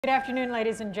Good afternoon,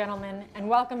 ladies and gentlemen, and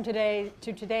welcome to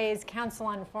today's Council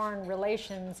on Foreign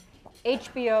Relations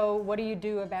HBO What Do You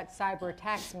Do About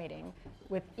Cyberattacks meeting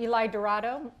with Eli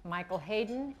Dourado, Michael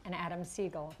Hayden, and Adam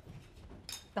Segal.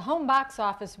 The home box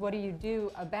office What Do You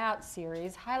Do About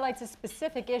series highlights a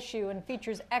specific issue and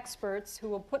features experts who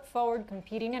will put forward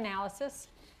competing analysis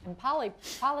and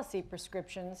policy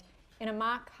prescriptions in a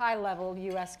mock high-level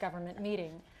U.S. government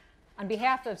meeting. On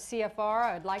behalf of CFR,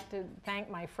 I'd like to thank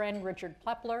my friend Richard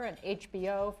Plepler and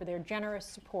HBO for their generous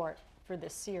support for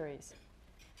this series.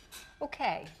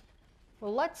 Okay,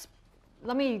 well let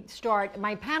me start.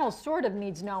 My panel sort of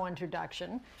needs no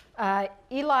introduction.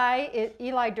 Eli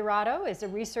Dourado is a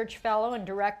research fellow and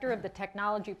director of the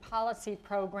Technology Policy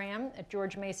Program at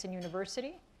George Mason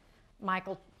University.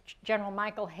 General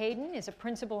Michael Hayden is a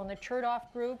principal in the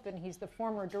Chertoff group, and he's the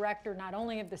former director not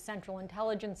only of the Central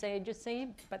Intelligence Agency,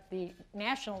 but the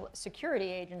National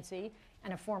Security Agency,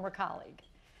 and a former colleague.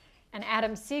 And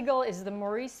Adam Segal is the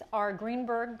Maurice R.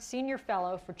 Greenberg Senior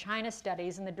Fellow for China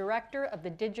Studies and the director of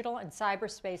the Digital and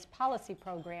Cyberspace Policy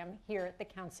Program here at the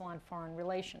Council on Foreign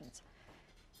Relations.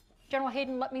 General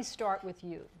Hayden, let me start with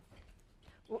you.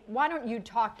 Why don't you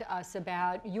talk to us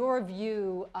about your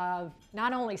view of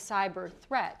not only cyber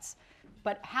threats,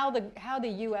 but how the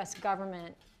U.S.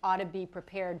 government ought to be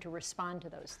prepared to respond to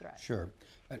those threats? Sure.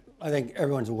 I think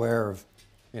everyone's aware of,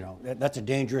 that's a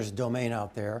dangerous domain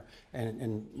out there,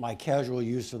 and my casual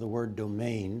use of the word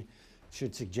domain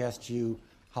should suggest to you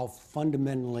how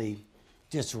fundamentally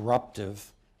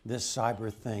disruptive this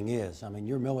cyber thing is. I mean,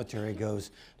 your military goes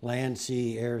land,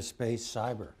 sea, air, space,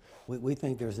 cyber. We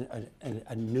think there's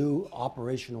a new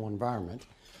operational environment,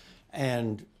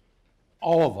 and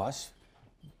all of us,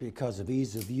 because of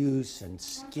ease of use and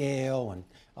scale and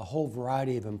a whole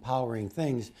variety of empowering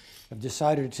things, have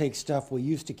decided to take stuff we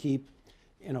used to keep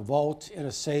in a vault, in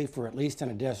a safe, or at least in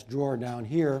a desk drawer down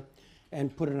here,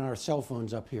 and put it on our cell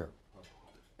phones up here.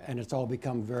 And it's all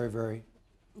become very, very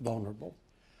vulnerable.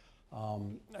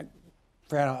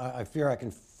 Fran, I fear I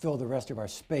can fill the rest of our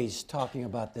space talking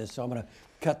about this, so I'm going to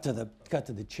cut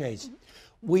to the chase.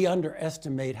 We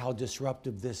underestimate how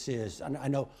disruptive this is. And I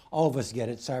know all of us get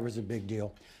it. Cyber's a big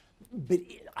deal. But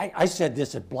I said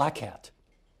this at Black Hat,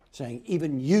 saying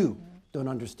even you don't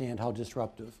understand how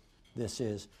disruptive this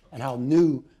is and how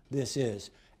new this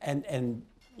is. And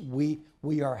we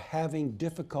are having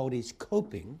difficulties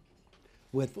coping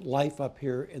with life up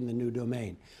here in the new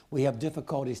domain. We have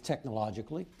difficulties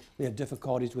technologically. We have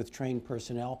difficulties with trained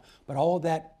personnel. But all of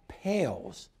that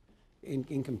pales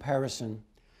in comparison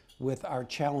with our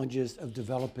challenges of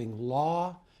developing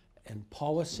law and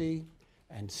policy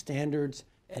and standards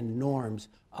and norms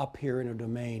up here in a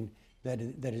domain that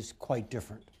is quite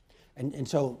different. And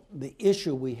so the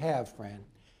issue we have, Fran,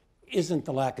 isn't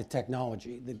the lack of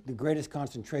technology. The greatest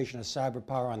concentration of cyber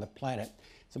power on the planet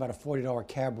is about a $40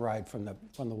 cab ride from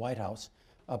the White House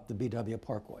up the BW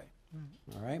Parkway.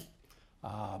 All right?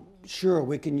 Sure,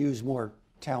 we can use more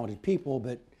talented people,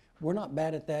 but we're not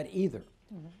bad at that either.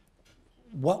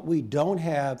 What we don't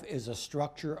have is a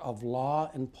structure of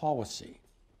law and policy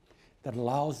that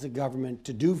allows the government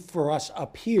to do for us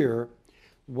up here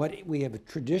what we have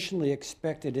traditionally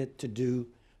expected it to do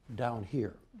down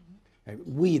here.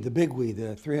 We, the big we,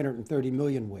 the 330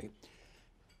 million we,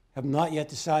 have not yet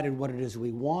decided what it is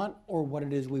we want or what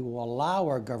it is we will allow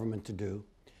our government to do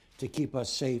to keep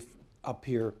us safe up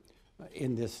here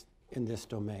in this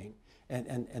domain.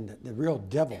 And the real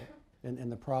devil and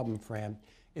the problem, Fran,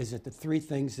 is that the three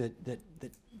things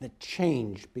that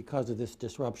change because of this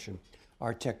disruption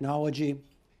are technology,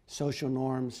 social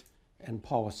norms, and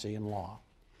policy and law.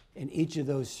 And each of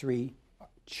those three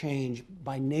change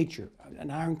by nature, an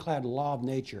ironclad law of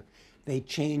nature. They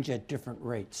change at different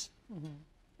rates.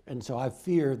 And so I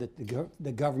fear that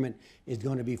the government is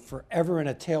going to be forever in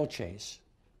a tail chase,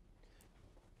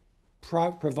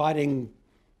 providing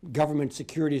government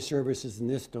security services in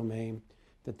this domain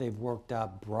that they've worked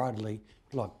out broadly.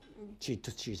 Look, she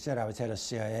said I was head of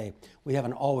CIA. We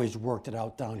haven't always worked it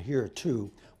out down here,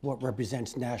 too, what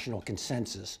represents national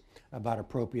consensus about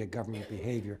appropriate government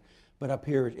behavior. But up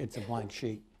here, it's a blank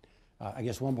sheet. I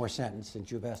guess one more sentence, since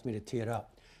you've asked me to tee it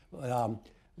up,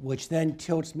 which then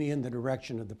tilts me in the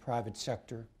direction of the private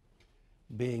sector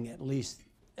being at least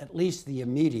the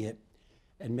immediate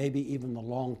and maybe even the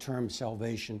long-term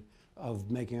salvation of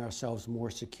making ourselves more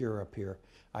secure up here.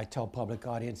 I tell public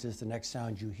audiences the next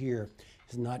sound you hear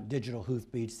is not digital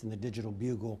hoofbeats and the digital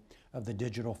bugle of the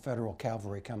digital federal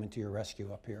cavalry coming to your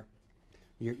rescue up here.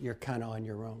 You're kind of on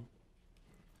your own.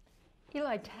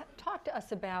 Eli, talk to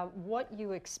us about what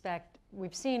you expect.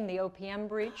 We've seen the OPM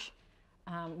breach.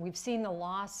 We've seen the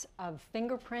loss of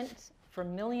fingerprints for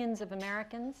millions of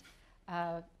Americans,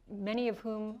 many of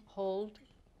whom hold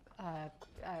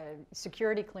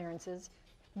security clearances.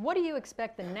 What do you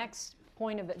expect the next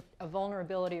point of a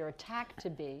vulnerability or attack to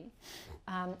be?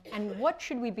 And what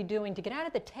should we be doing to get out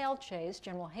of the tail chase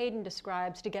General Hayden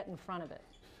describes to get in front of it?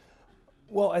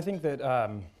 Well, I think that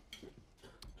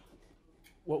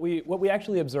what we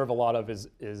actually observe a lot of is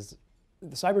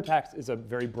the cyber attacks is a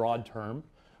very broad term.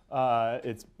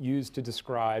 It's used to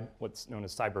describe what's known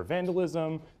as cyber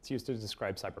vandalism. It's used to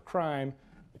describe cyber crime.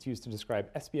 It's used to describe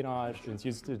espionage. And it's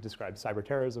used to describe cyber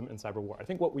terrorism and cyber war. I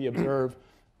think what we observe,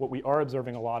 what we are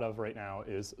observing a lot of right now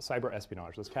is cyber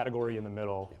espionage, this category in the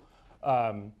middle.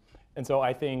 And so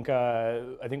I think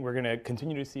we're going to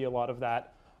continue to see a lot of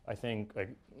that. I think I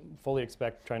fully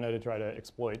expect China to try to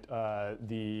exploit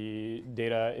the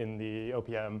data in the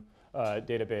OPM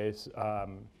database.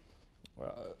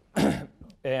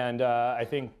 And I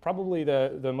think probably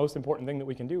the most important thing that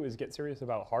we can do is get serious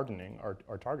about hardening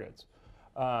our targets.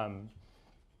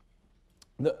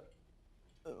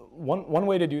 One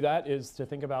way to do that is to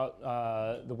think about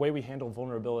the way we handle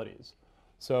vulnerabilities.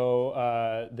 So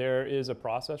there is a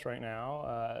process right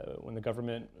now when the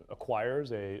government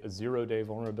acquires a zero-day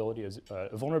vulnerability,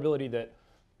 a vulnerability that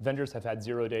vendors have had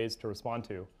 0 days to respond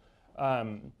to.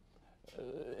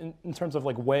 In terms of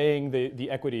like weighing the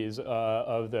equities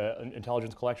of the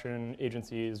intelligence collection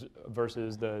agencies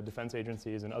versus the defense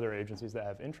agencies and other agencies that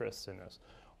have interests in this.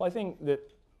 Well, I think that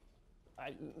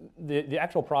the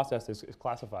actual process is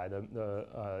classified.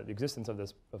 The existence of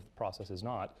the process is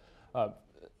not.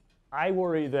 I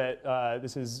worry that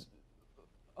this is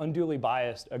unduly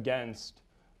biased against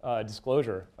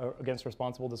disclosure, against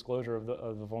responsible disclosure of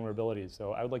the vulnerabilities.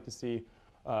 So I would like to see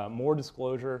more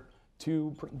disclosure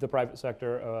to the private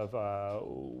sector of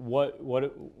what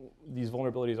these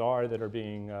vulnerabilities are that are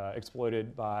being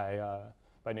exploited by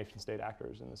nation-state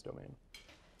actors in this domain.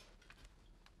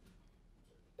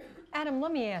 Adam,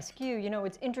 let me ask you, you know,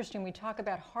 it's interesting, we talk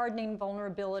about hardening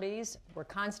vulnerabilities, we're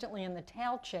constantly in the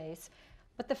tail chase,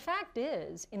 but the fact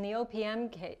is, in the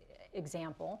OPM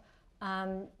example,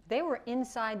 they were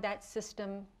inside that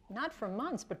system not for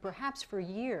months, but perhaps for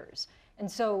years. And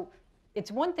so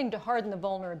it's one thing to harden the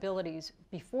vulnerabilities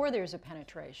before there's a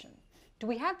penetration. Do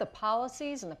we have the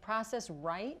policies and the process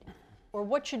right? Or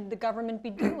what should the government be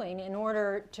doing in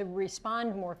order to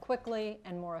respond more quickly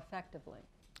and more effectively?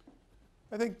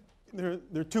 I think there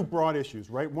are two broad issues,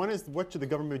 right? One is what should the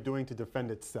government be doing to defend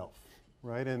itself,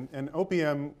 right? And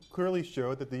OPM clearly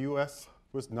showed that the US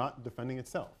was not defending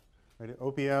itself, right? At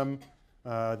OPM,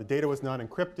 the data was not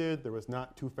encrypted, there was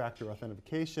not two-factor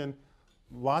authentication.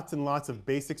 Lots and lots of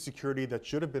basic security that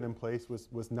should have been in place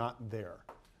was not there.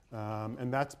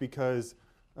 And that's because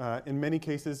in many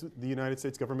cases, the United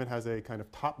States government has a kind of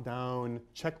top-down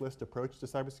checklist approach to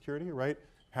cybersecurity, right?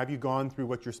 Have you gone through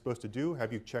what you're supposed to do?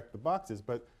 Have you checked the boxes?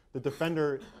 But the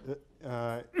defender,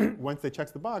 once they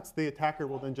check the box, the attacker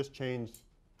will then just change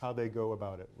how they go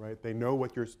about it, right? They know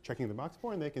what you're checking the box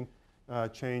for, and they can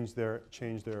change their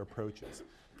approaches.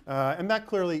 And that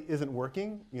clearly isn't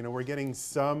working. You know, we're getting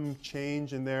some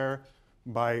change in there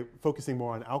by focusing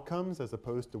more on outcomes as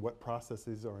opposed to what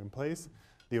processes are in place.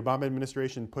 The Obama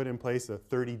administration put in place a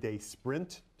 30-day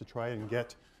sprint to try and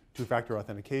get two-factor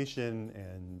authentication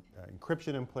and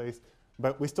encryption in place,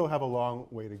 but we still have a long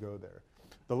way to go there.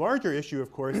 The larger issue,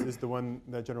 of course, is the one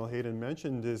that General Hayden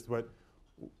mentioned, is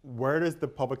where does the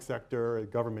public sector,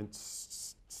 government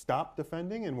stop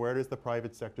defending, and where does the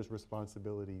private sector's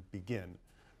responsibility begin,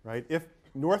 right? If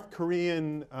North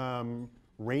Korean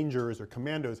Rangers or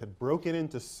commandos had broken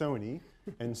into Sony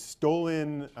and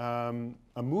stolen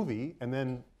a movie and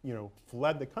then, you know,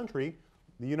 fled the country,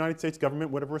 the United States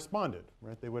government would have responded,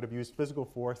 right? They would have used physical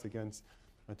force against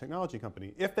a technology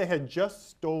company. If they had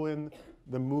just stolen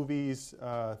the movies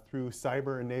through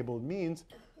cyber-enabled means,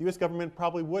 the US government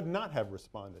probably would not have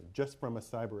responded just from a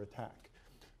cyber attack.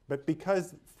 But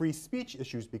because free speech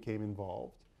issues became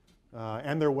involved,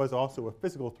 and there was also a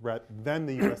physical threat, then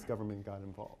the US government got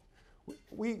involved.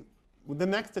 When the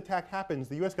next attack happens,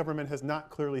 the US government has not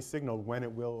clearly signaled when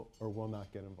it will or will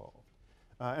not get involved.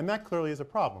 And that clearly is a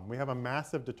problem. We have a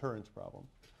massive deterrence problem.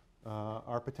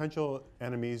 Our potential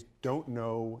enemies don't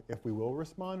know if we will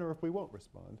respond or if we won't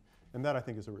respond. And that, I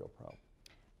think, is a real problem.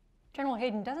 General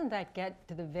Hayden, doesn't that get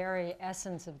to the very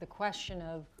essence of the question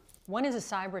of when is a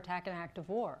cyber attack an act of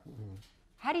war? Mm-hmm.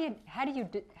 How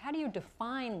do you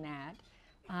define that,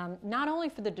 not only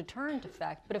for the deterrent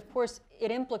effect, but of course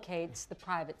it implicates the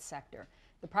private sector.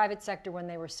 The private sector, when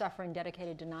they were suffering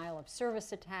dedicated denial of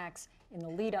service attacks in the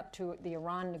lead up to the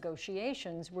Iran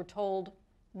negotiations, were told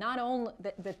not only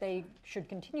that they should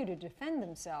continue to defend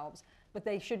themselves, but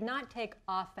they should not take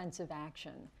offensive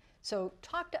action. So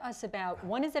talk to us about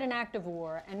when is it an act of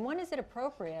war and when is it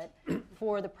appropriate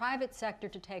for the private sector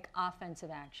to take offensive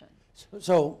action?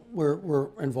 So we're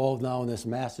involved now in this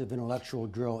massive intellectual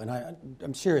drill, and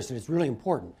I'm serious, and it's really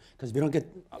important, because if you don't get,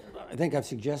 I think I've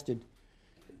suggested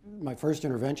my first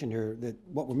intervention here that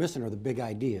what we're missing are the big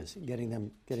ideas, getting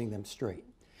them straight.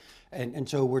 And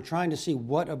so we're trying to see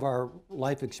what of our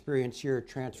life experience here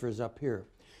transfers up here.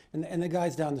 And the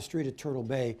guys down the street at Turtle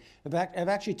Bay have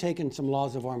actually taken some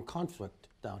laws of armed conflict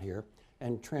down here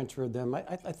and transferred them,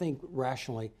 I think,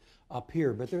 rationally up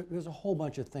here. But there's a whole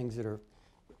bunch of things that are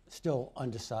still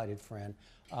undecided, Fran.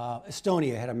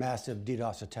 Estonia had a massive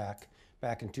DDoS attack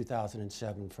back in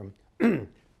 2007 from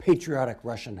patriotic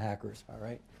Russian hackers, all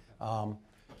right?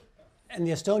 And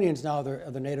the Estonians now are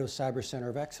the NATO Cyber Center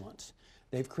of Excellence.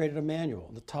 They've created a manual,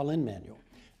 the Tallinn Manual,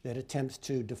 that attempts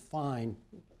to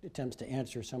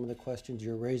answer some of the questions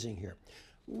you're raising here.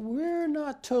 We're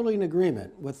not totally in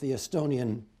agreement with the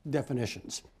Estonian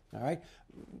definitions, all right?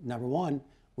 Number one,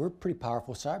 we're a pretty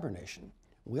powerful cyber nation.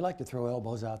 We like to throw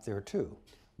elbows out there too.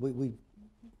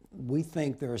 We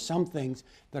think there are some things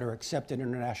that are accepted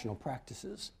international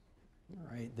practices,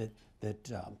 all right,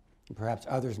 that perhaps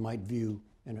others might view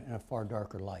in a far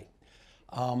darker light.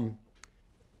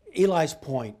 Eli's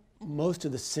point, most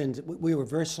of the sins, we were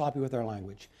very sloppy with our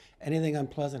language. Anything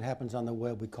unpleasant happens on the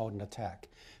web, we call it an attack.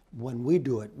 When we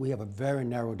do it, we have a very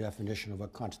narrow definition of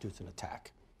what constitutes an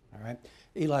attack, all right?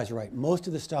 Eli's right. Most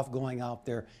of the stuff going out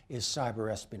there is cyber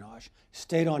espionage.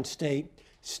 State on state,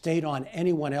 state on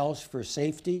anyone else for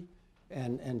safety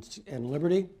and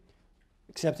liberty,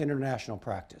 except international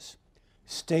practice.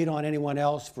 State on anyone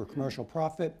else for commercial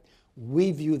profit.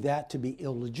 We view that to be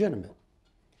illegitimate.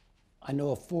 I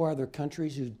know of 4 other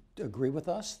countries who agree with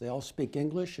us. They all speak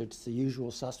English. It's the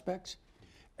usual suspects.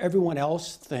 Everyone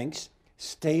else thinks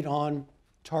state on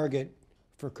target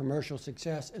for commercial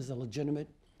success is a legitimate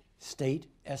state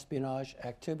espionage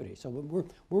activity. So we're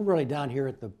really down here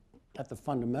at the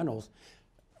fundamentals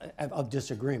of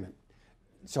disagreement.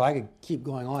 So I could keep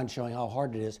going on showing how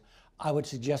hard it is. I would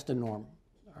suggest a norm,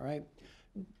 all right?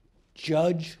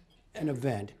 Judge an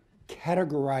event,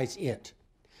 categorize it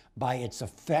by its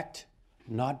effect,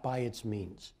 not by its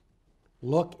means.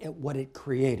 Look at what it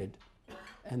created,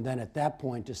 and then at that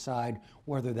point decide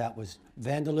whether that was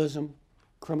vandalism,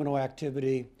 criminal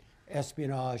activity,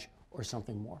 espionage, or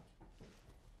something more.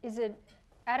 Is it,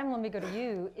 Adam, let me go to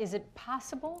you. Is it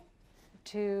possible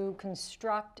to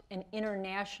construct an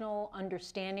international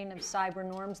understanding of cyber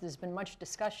norms? There's been much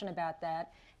discussion about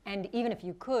that. And even if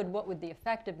you could, what would the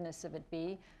effectiveness of it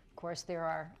be? Of course, there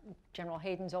are General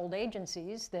Hayden's old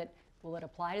agencies that, will it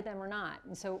apply to them or not?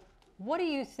 And so what do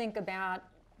you think about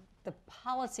the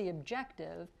policy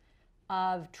objective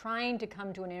of trying to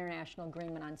come to an international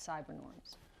agreement on cyber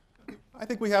norms? I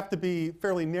think we have to be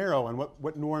fairly narrow on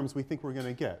what norms we think we're going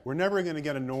to get. We're never going to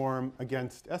get a norm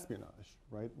against espionage,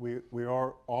 right? We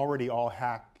are already all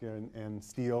hack and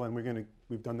steal, and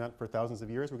we've done that for thousands of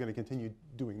years. We're going to continue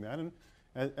doing that. And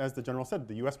as the general said,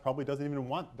 the U.S. probably doesn't even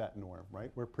want that norm,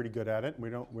 right? We're pretty good at it. And we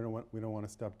don't want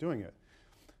to stop doing it.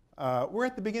 We're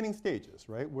at the beginning stages,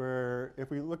 right? Where if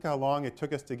we look how long it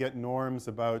took us to get norms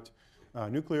about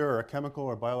nuclear or chemical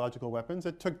or biological weapons,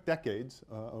 it took decades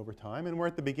over time, and we're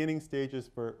at the beginning stages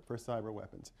for cyber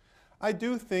weapons. I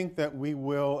do think that we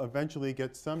will eventually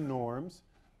get some norms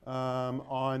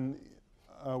on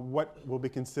what will be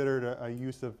considered a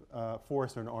use of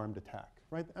force or an armed attack,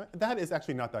 right? That is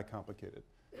actually not that complicated.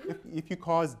 If you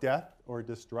cause death or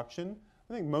destruction,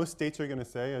 I think most states are going to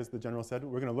say, as the general said,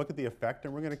 we're going to look at the effect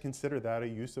and we're going to consider that a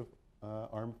use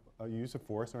of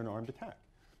force or an armed attack,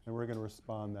 and we're going to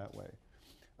respond that way.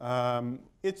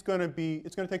 It's going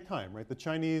to take time, right? The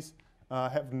Chinese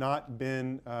have not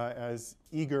been as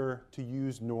eager to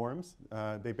use norms.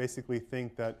 They basically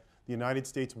think that the United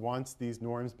States wants these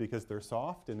norms because they're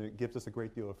soft and it gives us a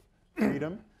great deal of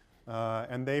freedom,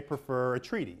 and they prefer a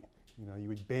treaty. You know, you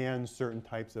would ban certain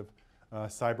types of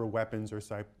cyber weapons or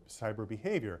cyber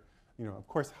behavior. You know, of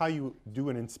course, how you do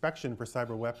an inspection for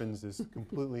cyber weapons is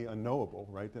completely unknowable,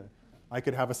 right? I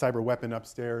could have a cyber weapon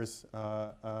upstairs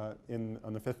on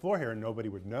the 5th floor here and nobody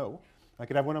would know. I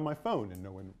could have one on my phone and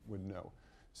no one would know.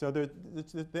 So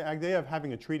the idea of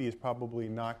having a treaty is probably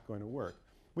not going to work.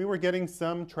 We were getting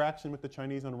some traction with the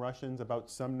Chinese and Russians about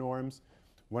some norms.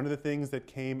 One of the things that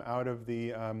came out of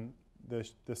the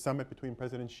summit between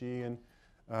President Xi and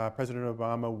President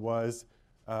Obama was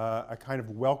a kind of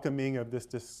welcoming of this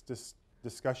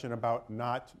discussion about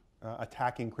not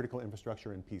attacking critical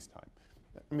infrastructure in peacetime.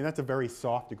 I mean, that's a very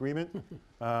soft agreement,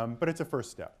 but it's a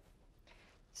first step.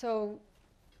 So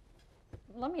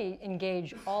let me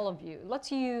engage all of you.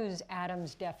 Let's use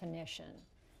Adam's definition,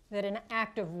 that an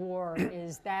act of war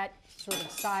is that sort of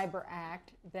cyber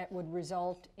act that would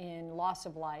result in loss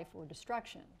of life or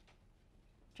destruction.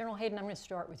 General Hayden, I'm going to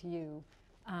start with you.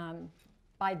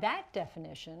 By that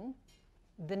definition,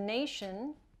 the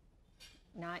nation,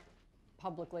 not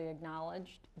publicly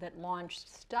acknowledged, that launched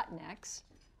Stuxnet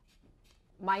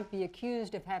might be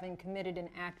accused of having committed an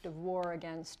act of war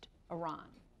against Iran.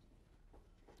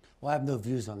 Well, I have no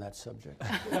views on that subject.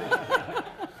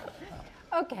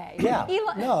 Okay. Yeah.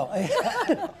 No.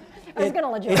 I was going to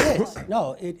let you. It is.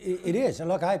 No, it is. And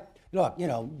look, you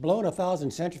know, blowing 1,000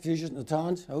 centrifuges in the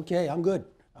tons. Okay, I'm good.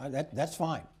 That's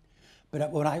fine. But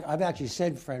when I've actually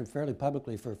said fairly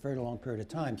publicly for a fairly long period of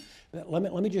time, let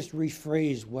me just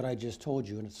rephrase what I just told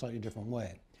you in a slightly different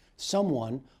way.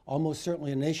 Someone, almost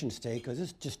certainly a nation state, because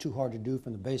it's just too hard to do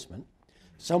from the basement,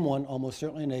 someone, almost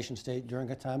certainly a nation state during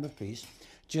a time of peace,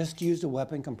 just used a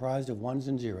weapon comprised of ones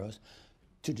and zeros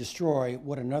to destroy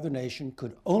what another nation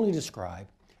could only describe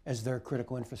as their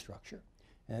critical infrastructure.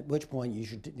 At which point you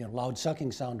should, you know, loud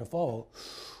sucking sound to follow.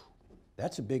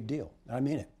 That's a big deal. I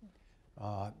mean it.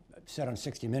 I've said on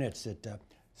 60 Minutes that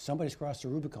somebody's crossed the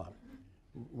Rubicon.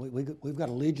 We've got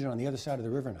a legion on the other side of the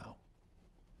river now,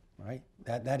 right?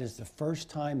 That is the first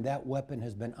time that weapon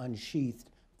has been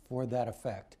unsheathed for that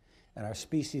effect. And our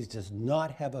species does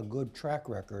not have a good track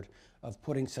record of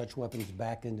putting such weapons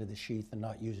back into the sheath and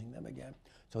not using them again.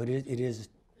 So it is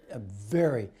a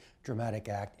very dramatic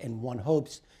act, and one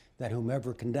hopes that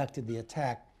whomever conducted the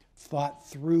attack thought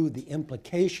through the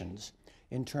implications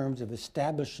in terms of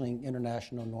establishing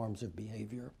international norms of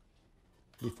behavior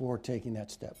before taking that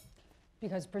step.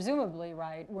 Because presumably,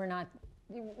 right,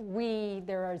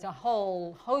 there is a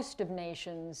whole host of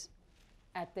nations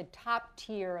at the top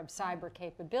tier of cyber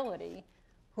capability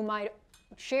who might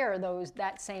share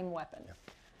that same weapon.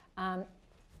 Yeah.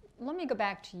 Let me go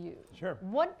back to you. Sure.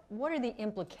 What are the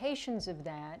implications of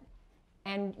that?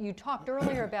 And you talked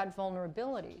earlier about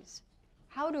vulnerabilities.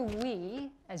 How do we,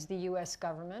 as the US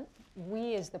government,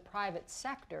 we as the private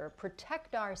sector,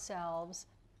 protect ourselves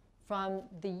from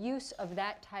the use of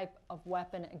that type of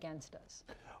weapon against us?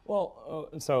 Well,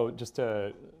 so just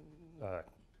to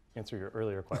answer your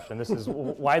earlier question, this is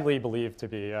widely believed to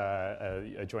be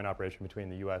a joint operation between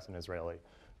the US and Israeli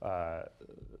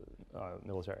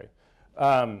military.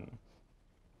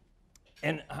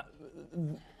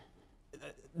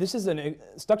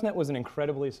 Stuxnet was an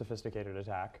incredibly sophisticated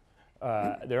attack.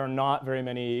 There are not very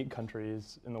many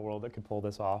countries in the world that could pull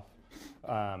this off.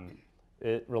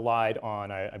 It relied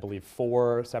on, I believe,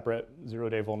 4 separate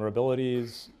zero-day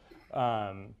vulnerabilities.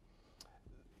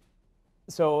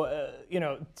 You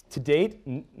know, to date,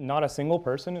 not a single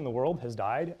person in the world has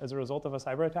died as a result of a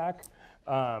cyber attack.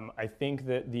 I think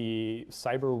that the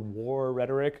cyber war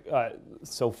rhetoric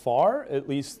so far, at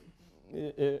least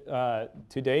to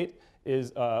date,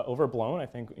 is overblown. I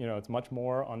think, you know, it's much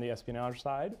more on the espionage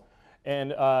side,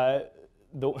 and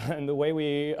the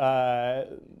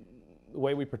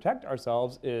way we protect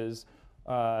ourselves is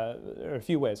there are a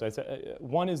few ways. I'd say,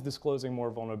 one is disclosing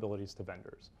more vulnerabilities to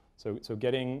vendors. So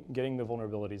getting the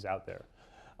vulnerabilities out there.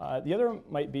 The other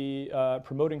might be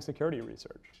promoting security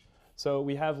research. So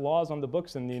we have laws on the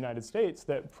books in the United States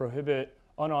that prohibit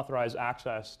unauthorized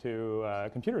access to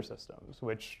computer systems,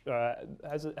 which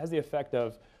has the effect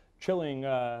of chilling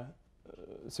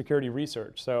security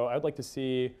research. So I'd like to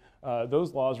see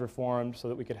those laws reformed so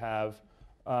that we could have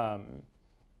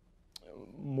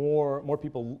more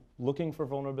people looking for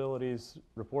vulnerabilities,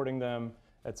 reporting them,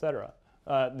 et cetera.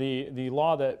 The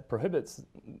law that prohibits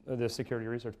this security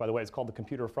research, by the way, is called the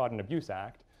Computer Fraud and Abuse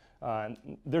Act.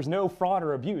 There's no fraud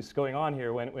or abuse going on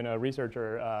here when a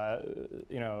researcher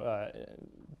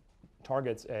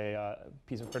targets a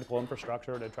piece of critical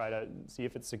infrastructure to try to see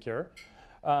if it's secure.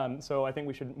 So I think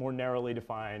we should more narrowly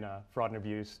define fraud and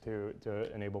abuse to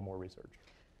enable more research.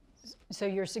 So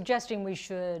you're suggesting we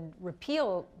should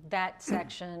repeal that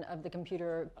section of the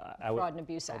Computer Fraud and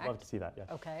Abuse Act? I'd love to see that, yes.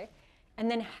 Okay. And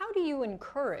then how do you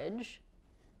encourage,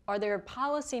 are there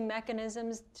policy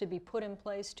mechanisms to be put in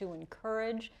place to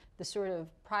encourage the sort of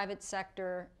private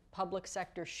sector, public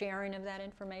sector sharing of that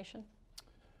information?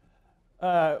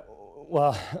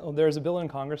 Well, there's a bill in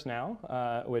Congress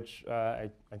now, which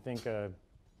I think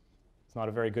it's not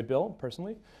a very good bill,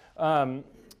 personally,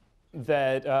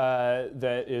 that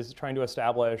is trying to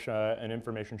establish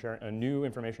a new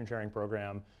information sharing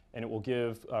program, and it will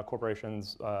give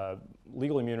corporations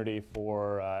legal immunity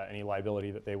for any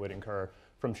liability that they would incur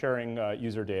from sharing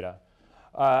user data.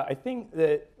 I think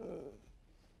that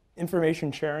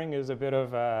information sharing is a bit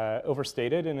of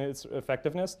overstated in its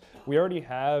effectiveness. We already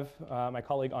have, my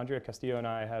colleague Andrea Castillo and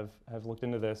I have looked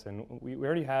into this, and we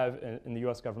already have in the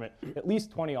US government at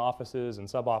least 20 offices and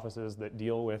sub-offices that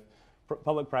deal with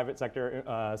public-private sector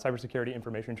cybersecurity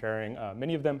information sharing.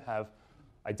 Many of them have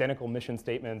identical mission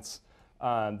statements.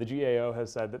 The GAO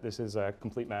has said that this is a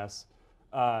complete mess.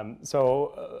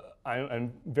 So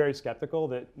I'm very skeptical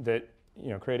that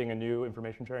creating a new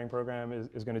information sharing program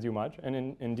is going to do much.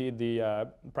 And indeed,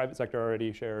 the private sector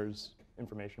already shares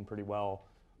information pretty well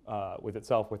with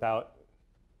itself without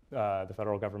the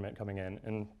federal government coming in.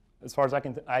 And as far as I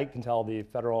can tell, the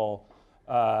federal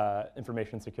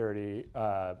information security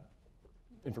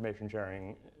information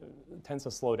sharing tends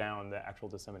to slow down the actual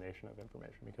dissemination of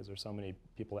information because there's so many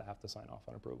people that have to sign off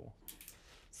on approval.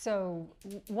 So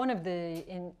one of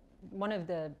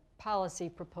the policy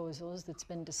proposals that's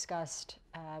been discussed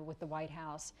with the White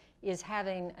House is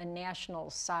having a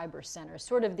national cyber center,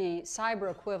 sort of the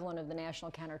cyber equivalent of the National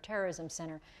Counterterrorism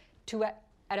Center, to,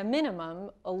 at a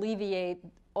minimum, alleviate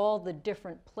all the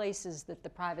different places that the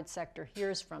private sector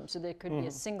hears from, so there could be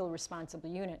a single responsible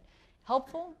unit.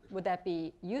 Helpful? Would that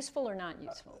be useful or not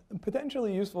useful?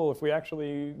 Potentially useful if we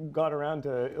actually got around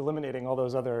to eliminating all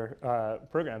those other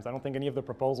programs. I don't think any of the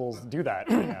proposals do that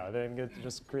right now. They're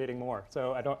just creating more.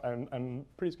 So I'm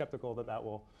pretty skeptical that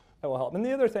will help. And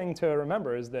the other thing to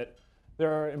remember is that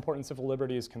there are important civil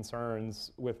liberties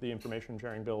concerns with the information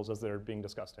sharing bills as they're being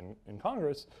discussed in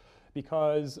Congress,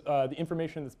 because the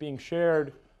information that's being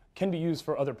shared can be used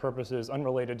for other purposes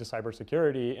unrelated to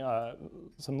cybersecurity,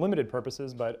 some limited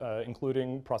purposes, but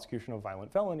including prosecution of violent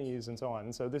felonies and so on.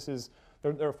 And so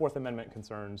there are Fourth Amendment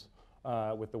concerns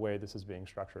with the way this is being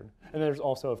structured. And there's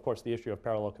also, of course, the issue of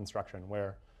parallel construction,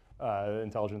 where the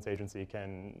intelligence agency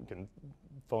can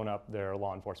phone up their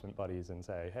law enforcement buddies and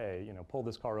say, hey, pull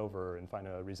this car over and find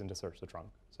a reason to search the trunk.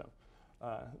 So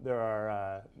there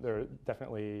are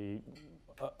definitely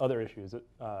other issues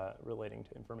relating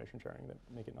to information sharing that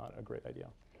make it not a great idea.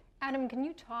 Adam, can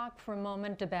you talk for a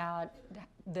moment about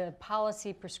the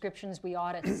policy prescriptions we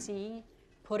ought to see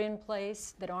put in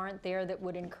place that aren't there that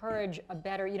would encourage a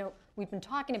better, we've been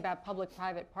talking about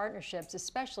public-private partnerships,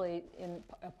 especially in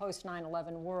a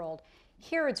post-9/11 world.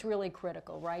 Here it's really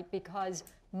critical, right? Because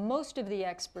most of the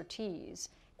expertise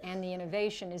and the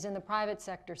innovation is in the private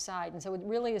sector side, and so it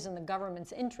really is in the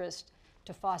government's interest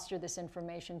to foster this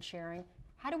information sharing.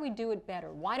 How do we do it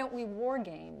better? Why don't we war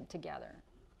game together?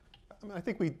 I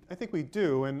think we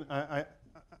do, and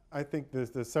I think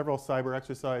there's several cyber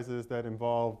exercises that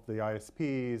involve the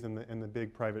ISPs and the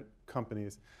big private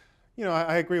companies.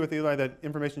 I agree with Eli that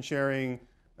information sharing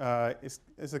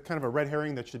is a kind of a red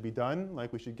herring that should be done.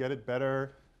 Like, we should get it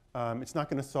better. It's not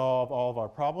going to solve all of our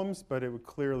problems, but it would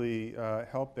clearly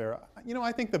help there.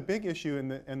 I think the big issue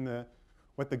in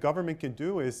what the government can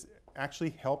do is actually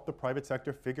help the private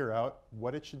sector figure out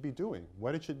what it should be doing,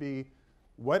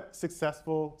 what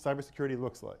successful cybersecurity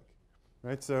looks like,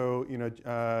 right? So,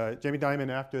 Jamie Dimon,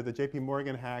 after the JP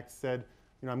Morgan hack, said,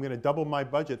 I'm going to double my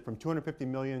budget from $250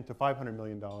 million to $500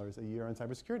 million a year on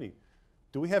cybersecurity.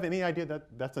 Do we have any idea that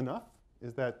that's enough?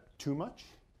 Is that too much?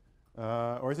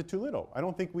 Or is it too little? I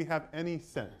don't think we have any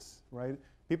sense, right?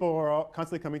 People are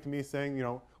constantly coming to me saying,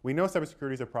 we know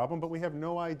cybersecurity is a problem, but we have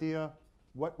no idea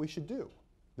what we should do.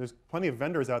 There's plenty of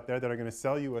vendors out there that are going to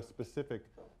sell you a specific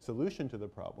solution to the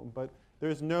problem, but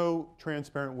there's no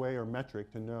transparent way or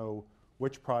metric to know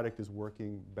which product is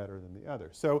working better than the other.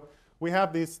 So we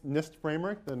have this NIST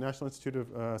framework, the National Institute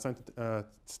of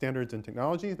Standards and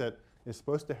Technology, that is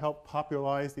supposed to help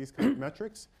popularize these kind of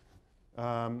metrics.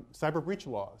 Cyber breach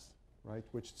laws, right,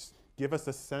 which give us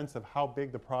a sense of how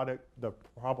big the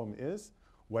problem is,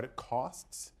 what it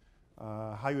costs,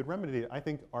 how you would remedy it, I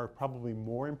think are probably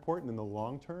more important in the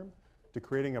long term to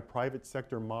creating a private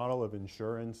sector model of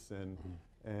insurance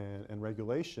and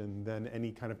regulation than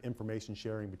any kind of information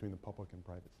sharing between the public and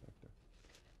private sector.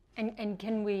 And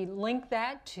can we link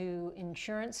that to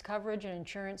insurance coverage and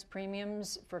insurance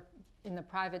premiums in the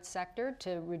private sector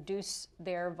to reduce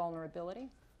their vulnerability?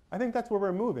 I think that's where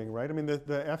we're moving, right? I mean, the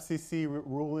FCC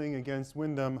ruling against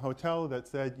Wyndham Hotel that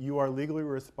said you are legally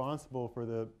responsible for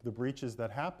the breaches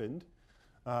that happened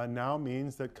now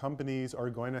means that companies are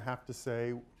going to have to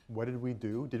say, what did we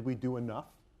do? Did we do enough,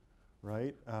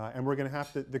 right? And we're going to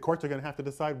have to, the courts are going to have to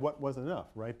decide what was enough,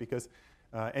 right? Because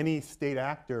any state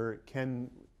actor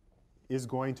is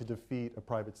going to defeat a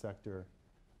private sector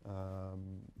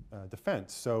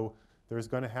defense. So there's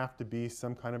going to have to be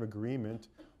some kind of agreement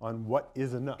on what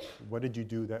is enough. What did you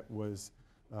do that was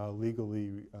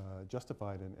legally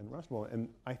justified and rational? And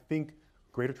I think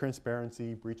greater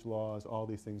transparency, breach laws, all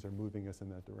these things are moving us in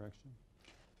that direction.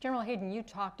 General Hayden, you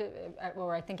talked,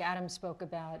 or I think Adam spoke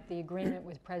about the agreement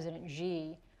with President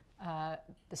Xi,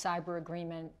 the cyber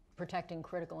agreement protecting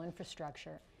critical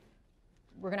infrastructure.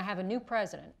 We're going to have a new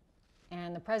president,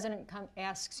 and the president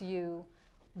asks you,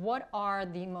 what are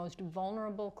the most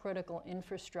vulnerable critical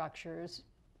infrastructures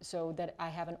so that I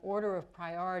have an order of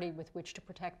priority with which to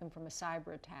protect them from a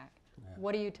cyber attack? Yeah.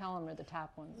 What do you tell them are the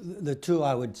top ones? The two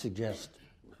I would suggest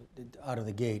out of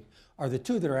the gate are the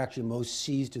two that are actually most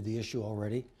seized of the issue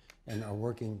already and are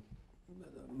working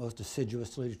most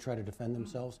assiduously to try to defend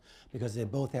themselves, because they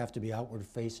both have to be outward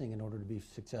facing in order to be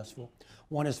successful.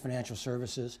 One is financial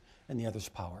services and the other is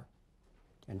power.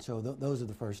 And so those are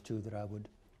the first two that I would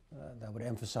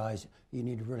emphasize. You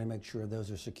need to really make sure those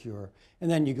are secure.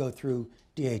 And then you go through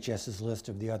DHS's list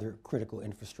of the other critical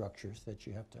infrastructures that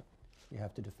you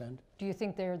have to defend. Do you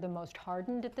think they're the most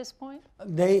hardened at this point?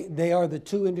 They are the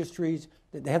two industries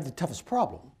that they have the toughest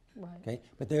problem. Right. Okay?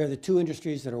 But they are the two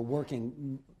industries that are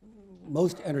working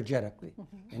most energetically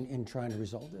in trying to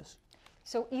resolve this.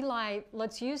 So Eli,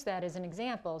 let's use that as an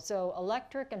example. So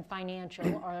electric and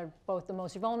financial are both the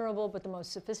most vulnerable but the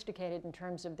most sophisticated in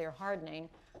terms of their hardening.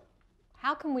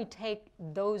 How can we take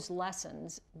those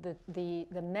lessons,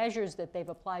 the measures that they've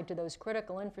applied to those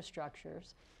critical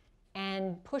infrastructures,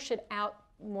 and push it out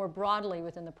more broadly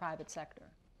within the private sector?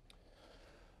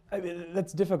 I mean,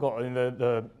 that's difficult. I mean,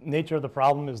 the nature of the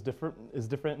problem is different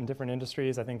in different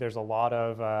industries. I think there's a lot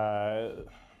of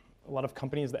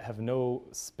companies that have no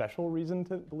special reason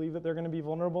to believe that they're going to be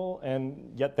vulnerable,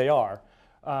 and yet they are.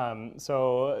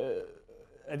 So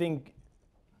I think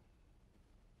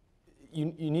you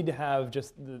need to have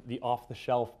just the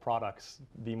off-the-shelf products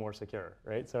be more secure,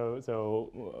 right?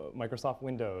 So Microsoft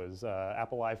Windows,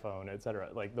 Apple iPhone, et cetera,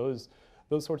 like those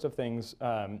sorts of things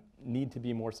need to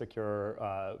be more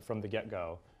secure from the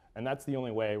get-go. And that's the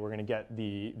only way we're going to get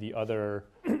the other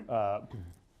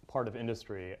part of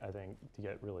industry, I think, to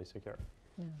get really secure.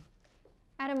 Yeah.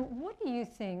 Adam, what do you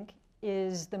think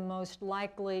is the most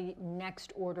likely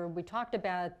next order? We talked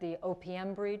about the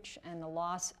OPM breach and the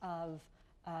loss of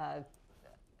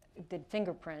the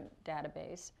fingerprint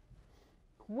database.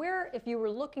 Where, if you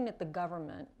were looking at the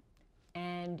government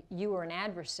and you were an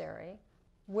adversary,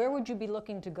 where would you be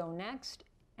looking to go next?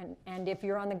 And if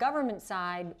you're on the government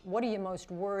side, what are you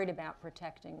most worried about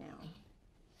protecting now?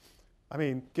 I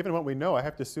mean, given what we know, I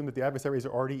have to assume that the adversaries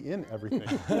are already in everything.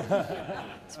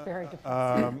 It's very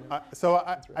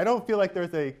defensive. I don't feel like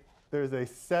there's a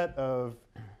set of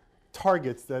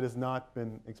targets that has not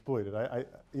been exploited.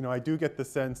 I do get the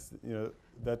sense,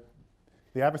 that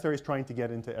the adversary is trying to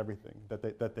get into everything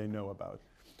that they know about.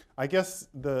 I guess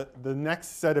the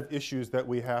next set of issues that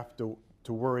we have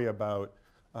to worry about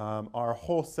are a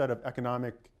whole set of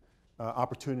economic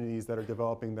opportunities that are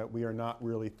developing that we are not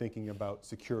really thinking about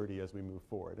security as we move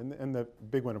forward. And the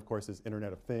big one, of course, is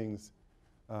Internet of Things,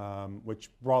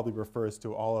 which broadly refers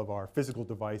to all of our physical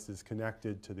devices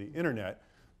connected to the internet.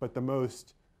 But the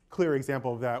most clear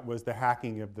example of that was the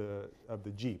hacking of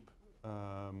the Jeep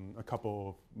a couple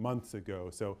of months ago.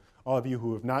 So all of you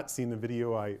who have not seen the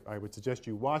video, I would suggest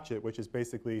you watch it, which is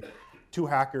basically two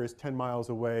hackers 10 miles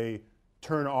away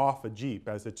turn off a Jeep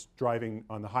as it's driving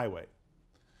on the highway.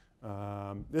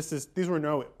 These were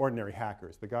no ordinary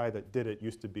hackers. The guy that did it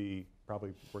used to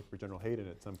probably worked for General Hayden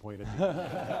at some point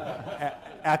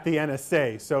at the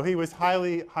NSA. So he was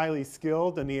highly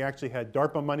skilled, and he actually had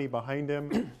DARPA money behind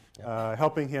him,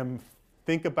 helping him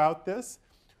think about this.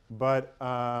 But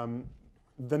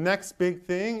the next big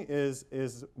thing is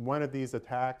one of these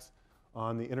attacks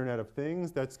on the Internet of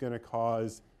Things that's going to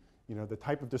cause, the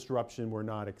type of disruption we're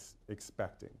not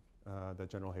expecting, that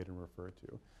General Hayden referred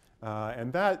to.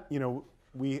 And that,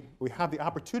 we have the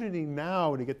opportunity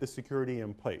now to get the security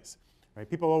in place. Right?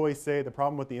 People always say the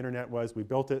problem with the internet was we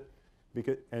built it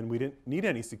and we didn't need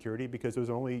any security because there was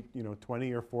only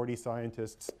 20 or 40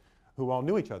 scientists who all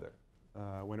knew each other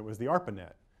when it was the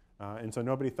ARPANET. And so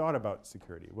nobody thought about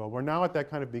security. Well, we're now at that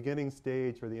kind of beginning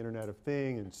stage for the Internet of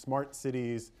Things and smart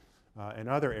cities and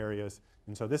other areas.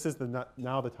 And so this is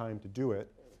now the time to do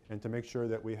it and to make sure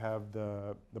that we have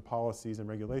the policies and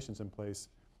regulations in place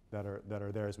that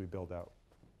are there as we build out.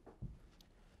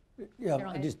 Yeah,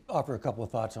 I just offer a couple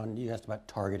of thoughts on, you asked about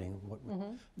targeting.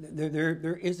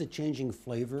 There is a changing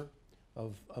flavor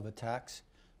of attacks.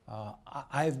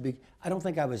 I don't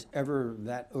think I was ever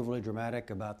that overly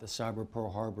dramatic about the cyber Pearl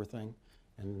Harbor thing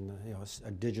and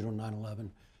a digital 9/11.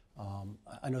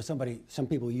 I know some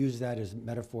people use that as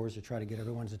metaphors to try to get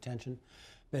everyone's attention,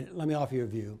 but let me offer you a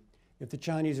view. If the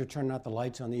Chinese are turning out the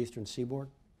lights on the eastern seaboard,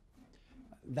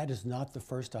 that is not the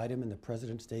first item in the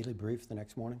president's daily brief the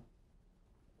next morning.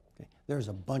 Okay. There's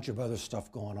a bunch of other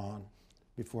stuff going on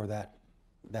before that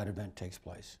that event takes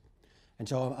place. And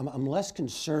so I'm less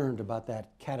concerned about that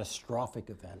catastrophic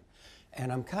event.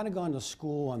 And I'm kind of going to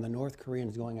school on the North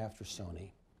Koreans going after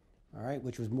Sony, all right,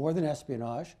 which was more than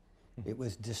espionage. It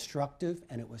was destructive,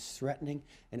 and it was threatening,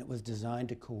 and it was designed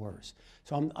to coerce.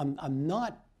 So I'm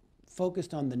not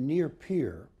focused on the near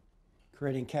peer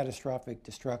creating catastrophic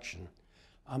destruction.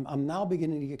 I'm now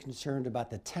beginning to get concerned about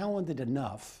the talented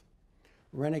enough,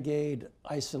 renegade,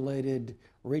 isolated,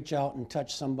 reach out and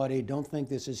touch somebody, don't think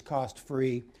this is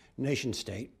cost-free nation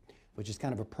state, which is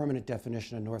kind of a permanent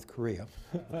definition of North Korea.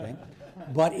 Okay?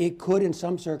 But it could, in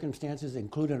some circumstances,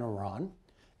 include an Iran.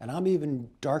 And I'm even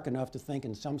dark enough to think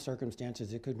in some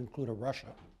circumstances it could include a Russia,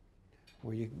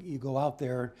 where you go out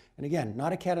there, and again,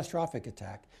 not a catastrophic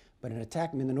attack, but an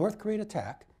attack, I mean, the North Korean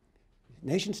attack,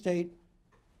 nation state,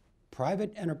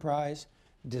 private enterprise,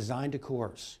 designed to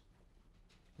coerce.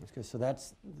 Okay, so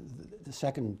that's the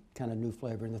second kind of new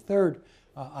flavor. And the third,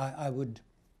 I would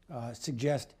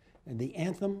suggest the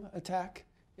Anthem attack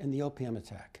and the OPM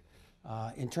attack.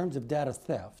 In terms of data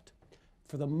theft,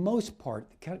 for the most part,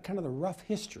 kind of the rough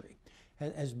history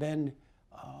has been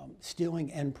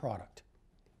stealing end product,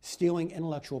 stealing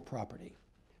intellectual property,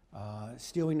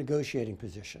 stealing negotiating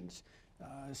positions,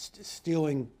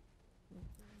 stealing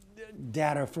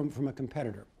data from a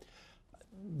competitor.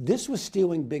 This was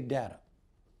stealing big data.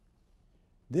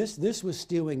 This was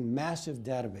stealing massive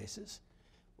databases,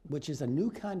 which is a new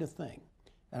kind of thing.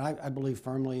 And I believe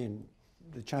firmly, and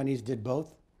the Chinese did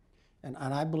both, and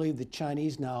I believe the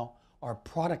Chinese now are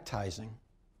productizing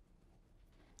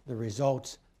the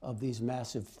results of these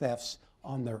massive thefts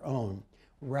on their own,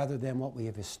 rather than what we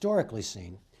have historically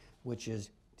seen, which is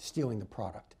stealing the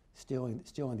product, stealing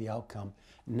the outcome.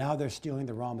 Now they're stealing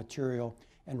the raw material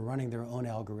and running their own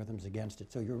algorithms against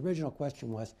it. So your original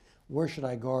question was, where should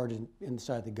I guard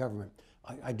inside the government?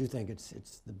 I do think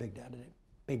it's the big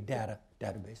data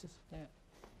databases.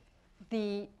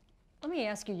 Yeah. Let me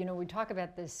ask you, we talk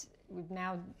about this, we've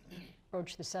now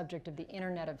broached the subject of the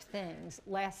Internet of Things.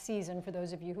 Last season, for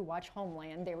those of you who watch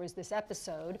Homeland, there was this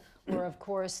episode where, of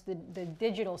course, the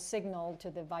digital signal to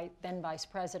the then Vice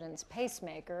President's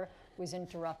pacemaker was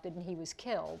interrupted and he was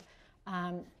killed.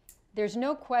 There's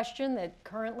no question that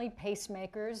currently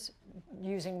pacemakers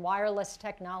using wireless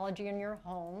technology in your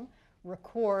home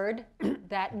record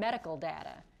that medical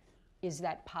data. Is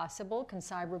that possible? Can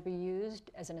cyber be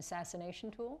used as an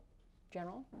assassination tool,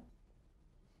 General?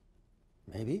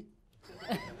 Maybe.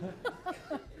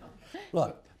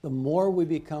 Look, the more we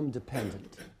become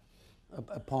dependent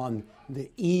upon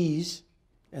the ease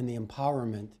and the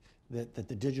empowerment that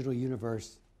the digital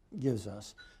universe gives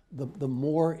us, the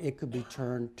more it could be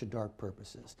turned to dark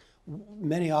purposes.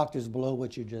 Many octaves below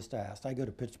what you just asked. I go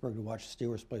to Pittsburgh to watch the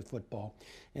Steelers play football,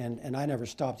 and I never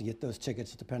stopped to get those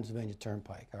tickets at the Pennsylvania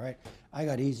Turnpike, all right? I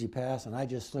got Easy Pass, and I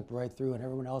just slipped right through, and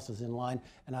everyone else is in line,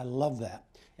 and I love that.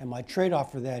 And my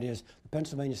trade-off for that is the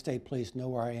Pennsylvania State Police know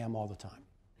where I am all the time,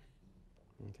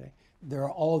 okay? There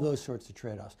are all those sorts of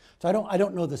trade-offs. So I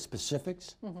don't know the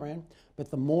specifics, Fran,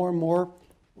 but the more and more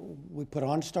we put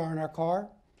OnStar in our car,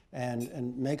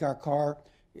 and make our car,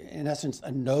 in essence,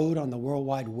 a node on the World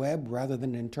Wide Web rather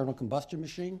than an internal combustion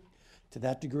machine, to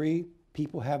that degree,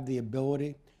 people have the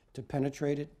ability to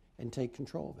penetrate it and take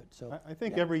control of it. So I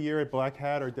think every year at Black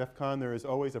Hat or DEF CON, there is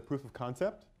always a proof of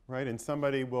concept, right? And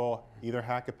somebody will either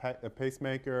hack a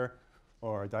pacemaker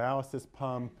or a dialysis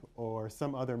pump or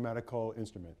some other medical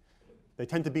instrument. They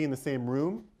tend to be in the same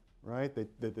room, right?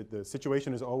 The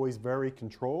situation is always very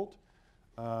controlled.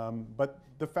 But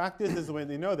the fact is when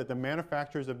they know that the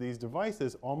manufacturers of these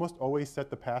devices almost always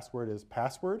set the password as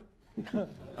password,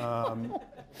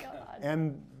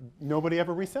 and nobody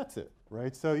ever resets it,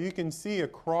 right? So you can see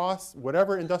across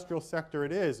whatever industrial sector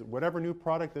it is, whatever new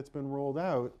product that's been rolled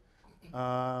out,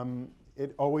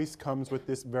 it always comes with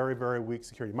this very, very weak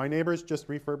security. My neighbors just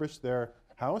refurbished their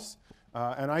house,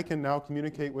 and I can now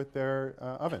communicate with their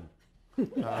oven.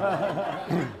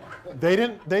 They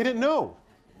didn't know.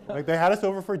 Like, they had us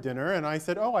over for dinner, and I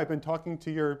said, "Oh, I've been talking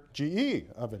to your GE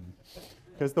oven,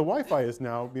 because the Wi-Fi is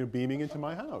now beaming into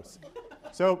my house."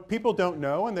 So people don't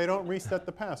know, and they don't reset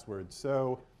the password.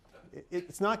 So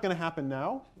it's not going to happen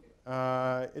now.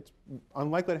 It's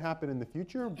unlikely to happen in the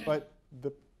future, but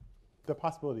the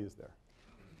possibility is there.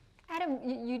 Adam,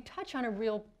 you touch on a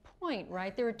real point,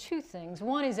 right? There are two things.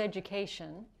 One is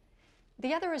education.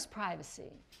 The other is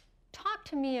privacy. Talk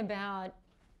to me about,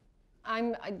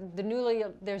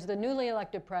 there's the newly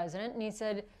elected president, and he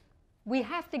said, we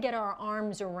have to get our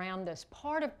arms around this.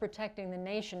 Part of protecting the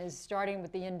nation is starting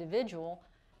with the individual.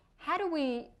 How do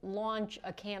we launch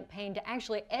a campaign to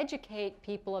actually educate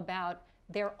people about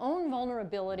their own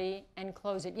vulnerability and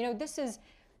close it? You know, this is,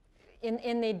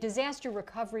 in the disaster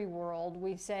recovery world,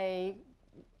 we say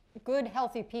good,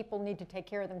 healthy people need to take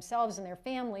care of themselves and their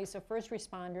families, so first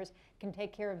responders can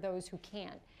take care of those who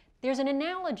can't. There's an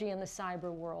analogy in the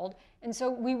cyber world, and so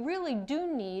we really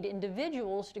do need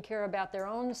individuals to care about their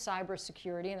own cyber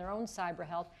security and their own cyber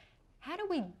health. How do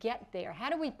we get there? How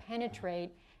do we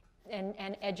penetrate and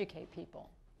educate people?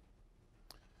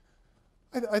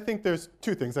 I think there's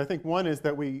two things. I think one is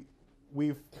that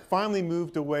we've finally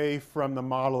moved away from the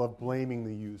model of blaming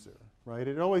the user, right?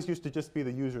 It always used to just be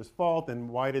the user's fault, and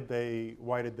why did they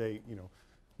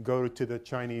go to the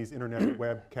Chinese internet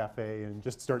web cafe and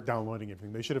just start downloading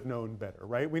everything? They should have known better,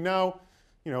 right? We now,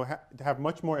 have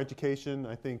much more education.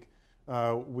 I think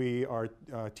we are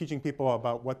teaching people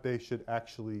about what they should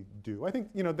actually do. I think,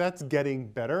 that's getting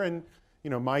better. And,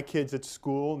 my kids at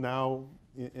school now,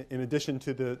 in addition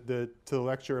to the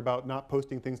lecture about not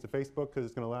posting things to Facebook because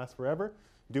it's going to last forever,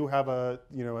 do have a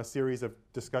series of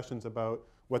discussions about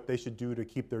what they should do to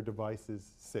keep their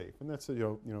devices safe, and that's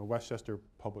Westchester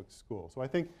Public School. So I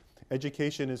think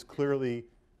education is clearly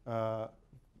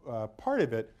part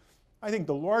of it. I think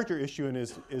the larger issue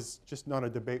is just not a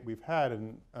debate we've had,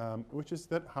 and which is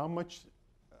that how much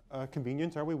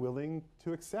convenience are we willing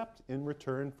to accept in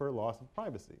return for loss of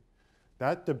privacy?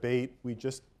 That debate we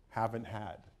just haven't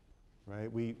had,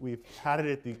 right? We've had it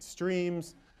at the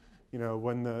extremes.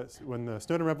 When the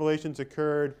Snowden revelations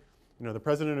occurred, the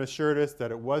president assured us that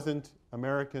it wasn't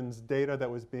Americans' data that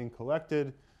was being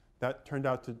collected. That turned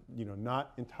out to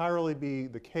not entirely be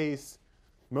the case.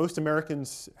 Most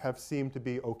Americans have seemed to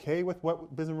be okay with what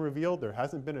has been revealed. There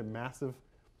hasn't been a massive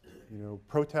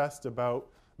protest about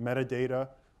metadata,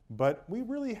 but we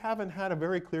really haven't had a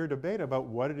very clear debate about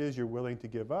what it is you're willing to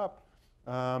give up,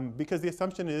 because the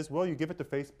assumption is, well, you give it to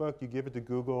Facebook, you give it to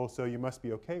Google, so you must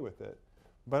be okay with it.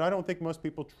 But I don't think most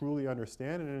people truly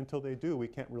understand, and until they do, we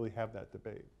can't really have that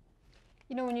debate.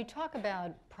 When you talk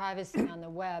about privacy on the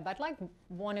web, I'd like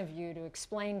one of you to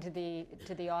explain to the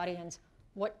audience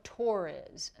what Tor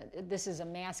is. This is a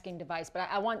masking device, but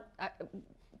I'll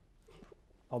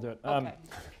do it. Okay.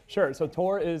 Sure. So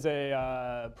Tor is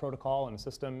a protocol and a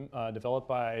system developed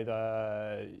by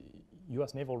the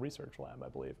U.S. Naval Research Lab, I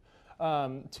believe.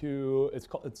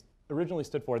 It's originally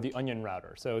stood for the onion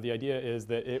router. So the idea is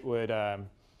that it would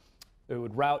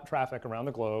route traffic around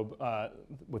the globe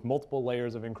with multiple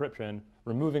layers of encryption,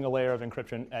 removing a layer of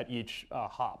encryption at each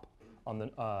hop on the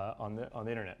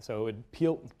internet. So it would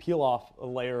peel off a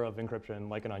layer of encryption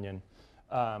like an onion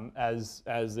as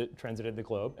it transited the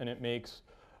globe, and it makes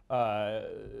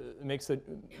it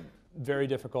very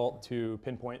difficult to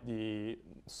pinpoint the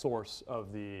source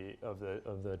of the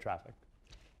traffic.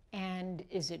 And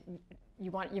is it?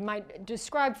 You might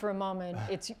describe for a moment.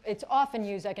 It's often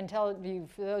used. I can tell you,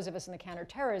 for those of us in the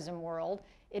counterterrorism world,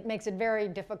 it makes it very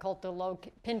difficult to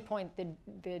pinpoint the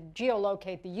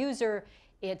geolocate the user.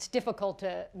 It's difficult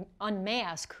to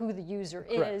unmask who the user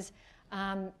is.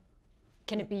 Can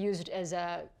it be used in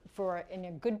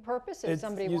a good purpose? If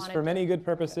somebody it's used for many good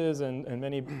purposes and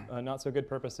many not so good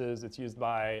purposes. It's used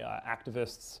by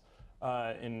activists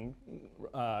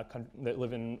that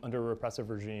live under repressive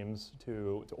regimes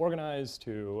to organize,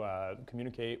 to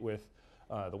communicate with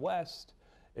the West.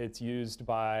 It's used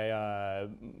by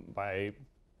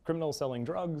criminals selling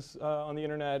drugs on the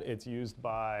internet. It's used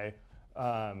by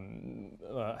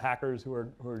hackers who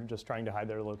are just trying to hide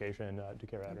their location to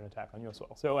carry out an attack on you as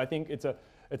well. So I think it's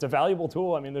a valuable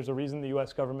tool. I mean, there's a reason the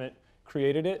U.S. government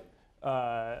created it.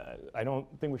 I don't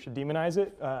think we should demonize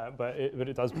it, but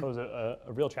it does pose a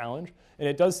real challenge. And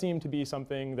it does seem to be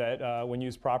something that, when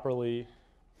used properly,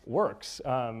 works.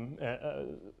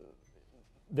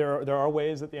 There are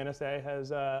ways that the NSA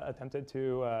has attempted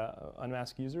to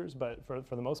unmask users, but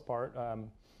for the most part,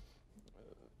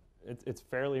 it's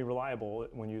fairly reliable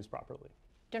when used properly.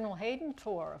 General Hayden,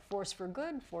 Tor, a force for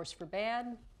good, force for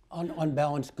bad? On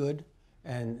balance, good.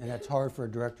 And that's hard for a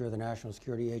director of the National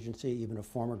Security Agency, even a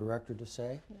former director, to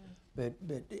say. Yeah.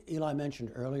 But Eli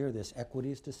mentioned earlier this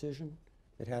equities decision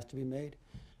that has to be made.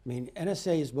 I mean,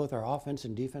 NSA is both our offense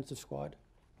and defensive squad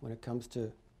when it comes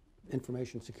to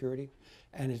information security.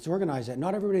 And it's organized that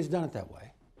not everybody's done it that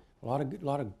way. A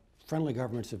lot of friendly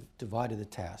governments have divided the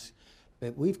task.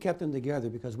 But we've kept them together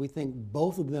because we think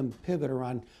both of them pivot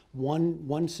around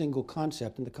one single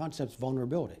concept, and the concept's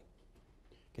vulnerability.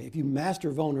 Okay, if you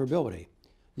master vulnerability,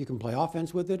 you can play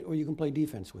offense with it or you can play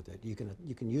defense with it. You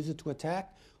can use it to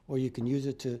attack or you can use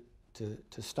it to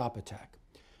stop attack.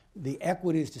 The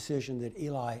equities decision that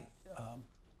Eli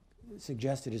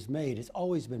suggested is made, it's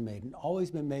always been made and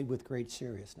always been made with great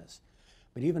seriousness.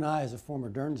 But even I, as a former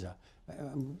DERNZA,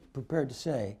 I'm prepared to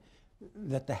say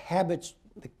that the habits,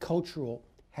 the cultural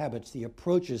habits, the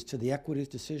approaches to the equities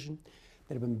decision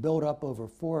that have been built up over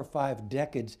 4 or 5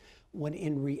 decades, when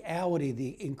in reality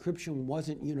the encryption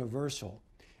wasn't universal.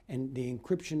 And the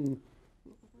encryption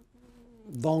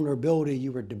vulnerability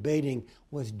you were debating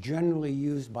was generally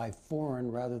used by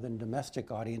foreign rather than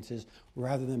domestic audiences,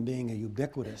 rather than being a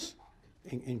ubiquitous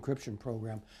encryption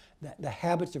program. The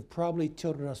habits have probably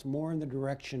tilted us more in the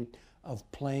direction of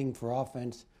playing for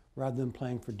offense rather than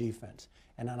playing for defense.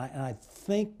 And I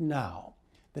think now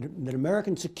that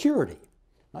American security,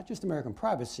 not just American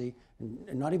privacy,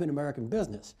 and not even American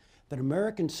business, that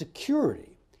American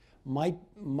security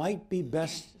might be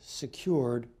best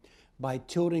secured by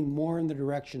tilting more in the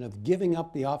direction of giving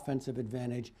up the offensive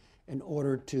advantage in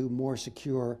order to more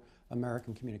secure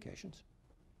American communications.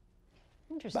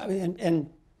 Interesting. And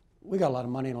we got a lot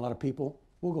of money and a lot of people.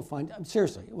 We'll go find.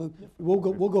 Seriously, we'll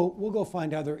go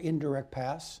find other indirect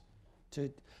paths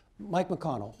to. Mike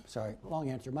McConnell. Sorry,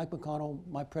 long answer. Mike McConnell,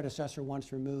 my predecessor,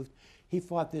 once removed. He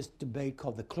fought this debate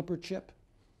called the Clipper chip.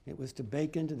 It was to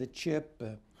bake into the chip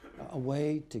a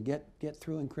way to get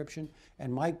through encryption.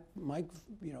 And Mike,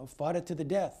 fought it to the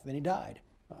death. Then he died.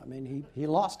 I mean, he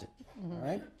lost it. Mm-hmm. All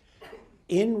right.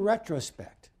 In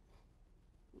retrospect,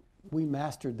 we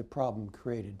mastered the problem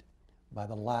created by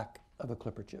the lack of a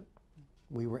Clipper chip.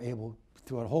 We were able,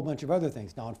 through a whole bunch of other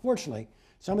things. Now, unfortunately,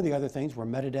 some of the other things were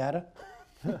metadata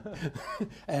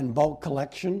and bulk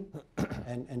collection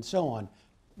and so on.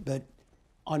 But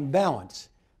on balance,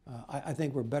 I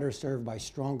think we're better served by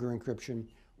stronger encryption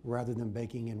rather than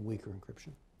baking in weaker encryption.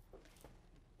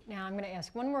 Now I'm going to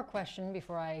ask one more question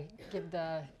before I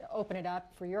open it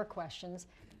up for your questions.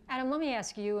 Adam, let me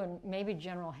ask you and maybe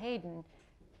General Hayden,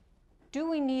 do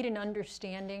we need an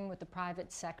understanding with the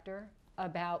private sector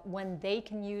about when they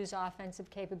can use offensive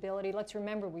capability? Let's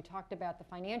remember, we talked about the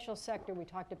financial sector, we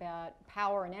talked about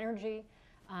power and energy.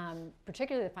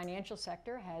 Particularly the financial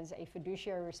sector has a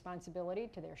fiduciary responsibility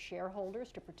to their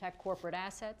shareholders to protect corporate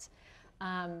assets.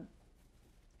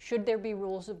 Should there be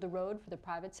rules of the road for the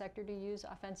private sector to use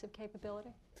offensive capability?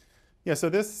 Yeah, so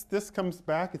this comes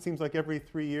back, it seems like every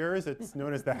 3 years. It's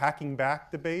known as the hacking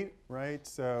back debate, right?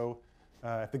 So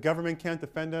if the government can't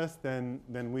defend us, then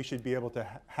we should be able to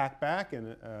hack back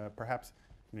and perhaps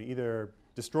either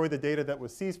destroy the data that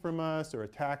was seized from us or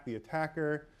attack the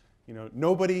attacker.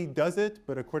 Nobody does it,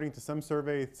 but according to some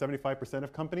survey, 75%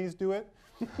 of companies do it.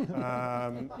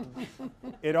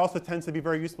 It also tends to be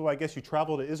very useful. I guess you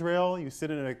travel to Israel, you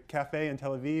sit in a cafe in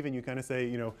Tel Aviv, and you kind of say,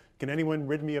 can anyone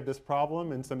rid me of this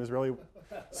problem? And some Israeli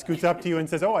scoots up to you and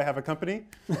says, oh, I have a company.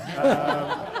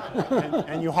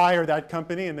 And you hire that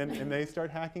company, and they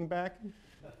start hacking back.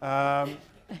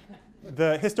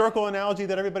 The historical analogy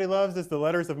that everybody loves is the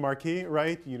letters of marque,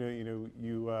 right?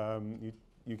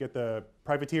 You get the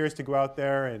privateers to go out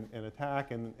there and attack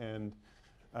and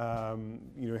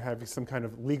have some kind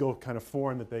of legal kind of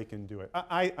form that they can do it.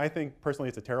 I think personally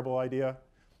it's a terrible idea.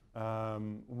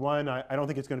 One, I don't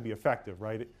think it's going to be effective,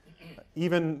 right?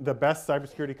 Even the best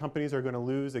cybersecurity companies are going to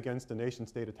lose against a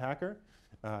nation-state attacker.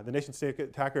 The nation-state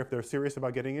attacker, if they're serious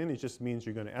about getting in, it just means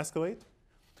you're going to escalate.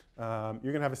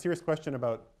 You're going to have a serious question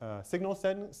about signal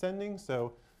sending.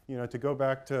 So, to go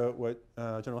back to what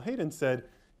General Hayden said,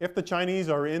 if the Chinese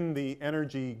are in the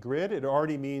energy grid, it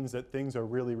already means that things are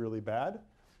really, really bad.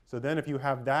 So then if you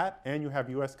have that and you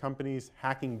have US companies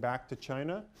hacking back to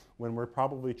China when we're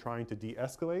probably trying to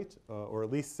de-escalate or at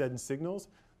least send signals,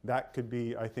 that could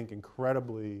be, I think,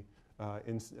 incredibly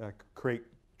create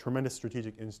tremendous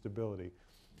strategic instability.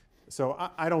 So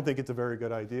I don't think it's a very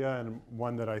good idea, and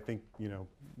one that I think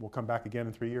we'll come back again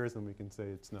in 3 years and we can say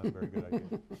it's not a very good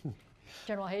idea.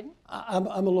 General Hayden? I'm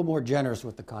a little more generous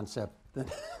with the concept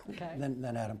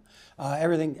than Adam.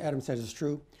 Everything Adam says is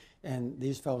true, and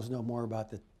these fellows know more about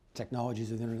the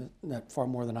technologies of the internet far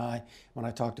more than I. When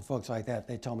I talk to folks like that,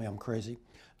 they tell me I'm crazy.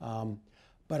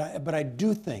 But I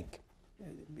do think,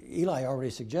 Eli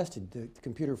already suggested, the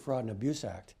Computer Fraud and Abuse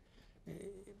Act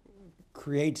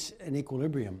creates an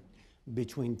equilibrium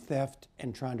between theft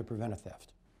and trying to prevent a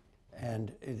theft.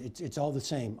 And it's all the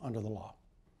same under the law.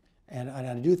 And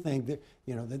I do think that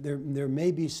that there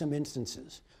may be some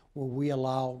instances where we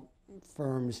allow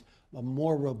firms a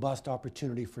more robust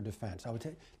opportunity for defense. I would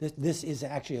say this is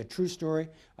actually a true story.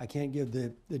 I can't give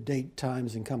the date,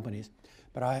 times, and companies,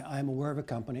 but I'm aware of a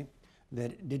company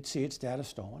that did see its data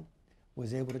stolen,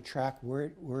 was able to track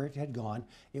where it had gone.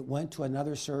 It went to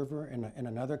another server in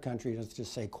another country, let's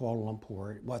just say Kuala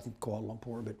Lumpur. It wasn't Kuala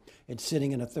Lumpur, but it's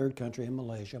sitting in a third country in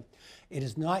Malaysia. It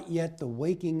is not yet the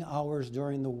waking hours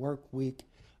during the work week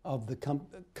of the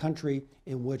country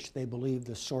in which they believe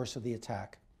the source of the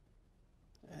attack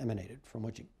emanated, from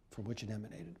which it from which it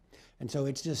emanated. And so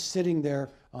it's just sitting there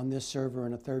on this server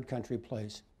in a third country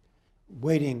place,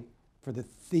 waiting for the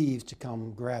thieves to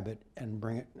come grab it and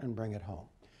bring it home.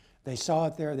 They saw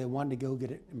it there, they wanted to go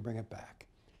get it and bring it back.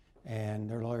 And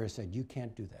their lawyer said, you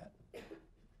can't do that.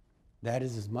 That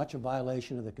is as much a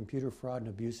violation of the Computer Fraud and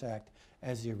Abuse Act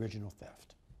as the original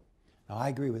theft. Now, I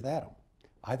agree with Adam.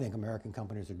 I think American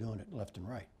companies are doing it left and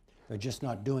right. They're just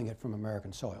not doing it from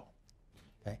American soil.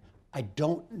 Okay? I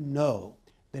don't know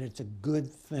that it's a good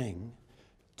thing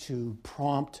to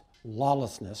prompt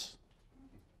lawlessness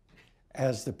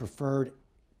as the preferred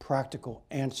practical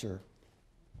answer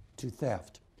to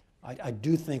theft. I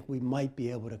do think we might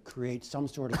be able to create some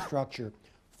sort of structure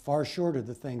far short of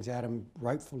the things Adam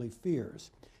rightfully fears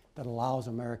that allows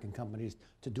American companies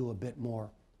to do a bit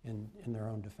more in their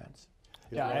own defense.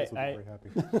 Yeah, will be very happy.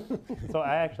 So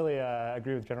I actually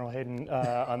agree with General Hayden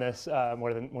on this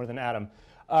more than Adam.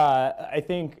 I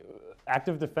think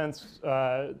active defense,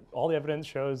 all the evidence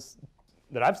shows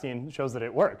that I've seen shows that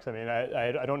it works. I mean,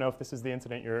 I don't know if this is the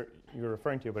incident you're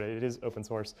referring to, but it is open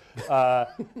source.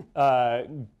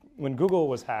 When Google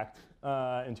was hacked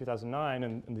in 2009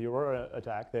 in the Aurora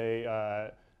attack, they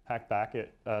hacked back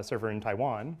at a server in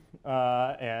Taiwan,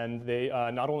 and they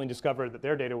not only discovered that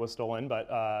their data was stolen, but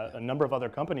a number of other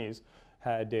companies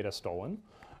had data stolen.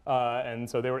 And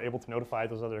so they were able to notify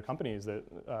those other companies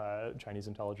that Chinese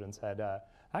intelligence had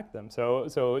hacked them.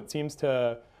 So it seems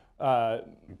to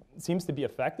be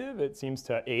effective. It seems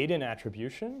to aid in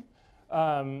attribution.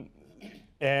 I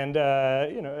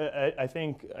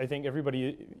think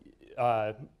everybody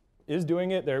is doing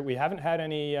it. We haven't had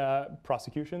any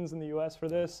prosecutions in the U.S. for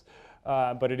this,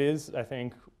 but it is, I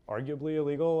think, arguably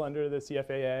illegal under the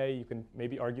CFAA. You can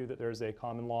maybe argue that there's a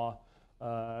common law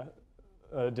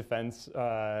defense,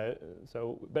 but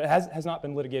it has not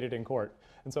been litigated in court.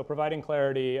 And so providing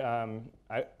clarity,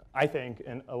 I think,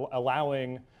 and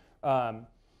allowing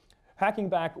hacking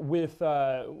back with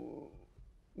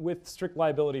strict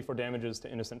liability for damages to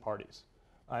innocent parties,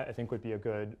 I think would be a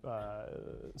good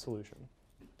solution.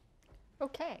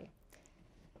 Okay.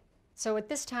 So at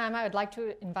this time, I would like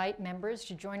to invite members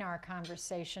to join our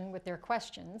conversation with their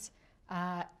questions.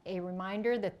 A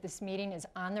reminder that this meeting is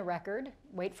on the record.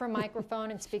 Wait for a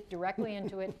microphone and speak directly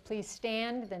into it. Please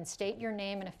stand, then state your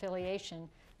name and affiliation.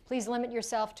 Please limit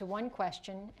yourself to one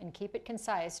question and keep it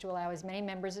concise to allow as many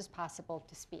members as possible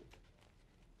to speak.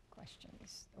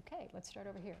 Questions? Okay, let's start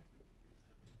over here.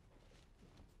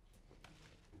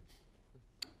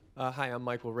 Hi, I'm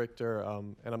Michael Richter,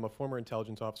 and I'm a former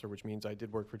intelligence officer, which means I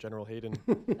did work for General Hayden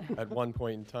at one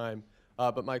point in time.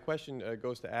 But my question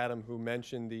goes to Adam, who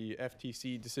mentioned the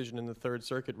FTC decision in the Third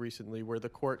Circuit recently, where the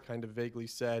court kind of vaguely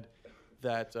said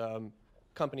that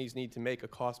companies need to make a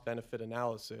cost-benefit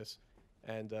analysis,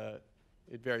 and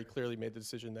it very clearly made the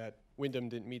decision that Wyndham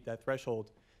didn't meet that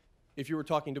threshold. If you were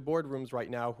talking to boardrooms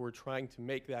right now who are trying to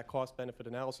make that cost-benefit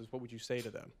analysis, what would you say to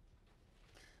them?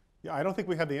 Yeah, I don't think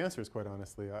we have the answers, quite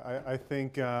honestly. I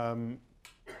think we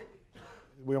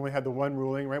only had the one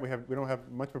ruling, right? We don't have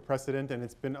much of a precedent, and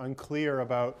it's been unclear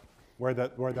about where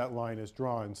that line is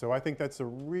drawn. So I think that's a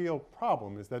real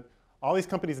problem, is that all these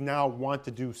companies now want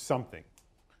to do something,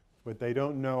 but they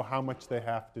don't know how much they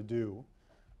have to do.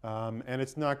 And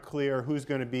it's not clear who's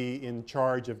going to be in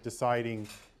charge of deciding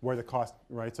where the cost,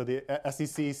 right? So the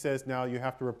SEC says now you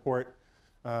have to report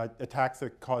attacks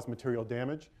that cause material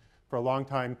damage. For a long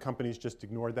time, companies just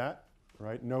ignored that,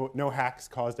 right? No hacks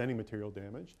caused any material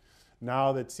damage.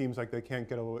 Now that seems like they can't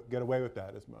get away with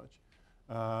that as much.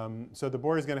 So the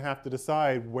board is going to have to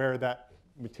decide where that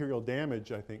material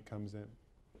damage, I think, comes in.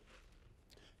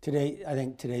 Today, I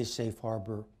think today's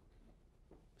safer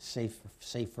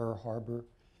harbor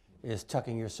is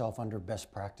tucking yourself under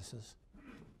best practices.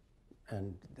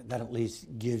 And that at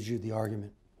least gives you the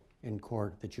argument in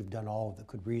court that you've done all that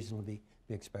could reasonably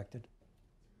be expected.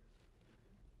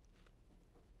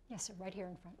 Yes, sir, right here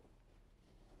in front.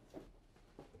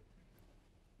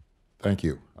 Thank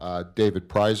you. David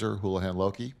Prizer, Houlihan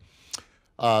Lokey.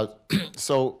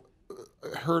 So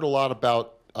heard a lot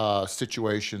about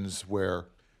situations where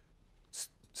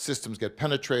systems get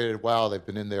penetrated. Wow, they've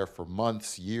been in there for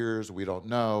months, years, we don't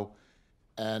know.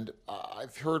 And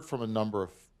I've heard from a number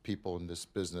of people in this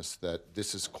business that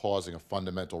this is causing a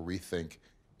fundamental rethink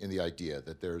in the idea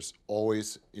that there's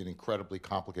always in incredibly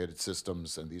complicated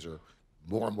systems, and these are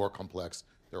more and more complex,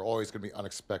 there are always going to be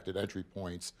unexpected entry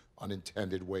points,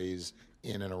 unintended ways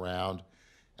in and around,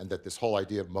 and that this whole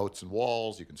idea of moats and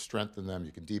walls, you can strengthen them,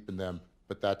 you can deepen them,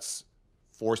 but that's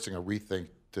forcing a rethink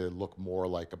to look more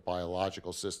like a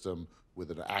biological system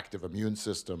with an active immune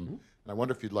system. Mm-hmm. And I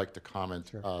wonder if you'd like to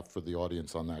comment for the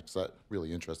audience on that, because that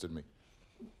really interested me.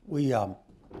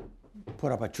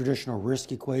 put up a traditional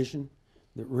risk equation.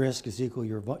 That risk is equal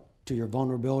to your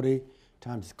vulnerability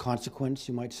times the consequence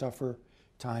you might suffer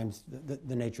times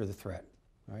the nature of the threat.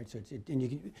 Right? So and you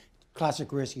can,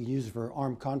 classic risk, you can use it for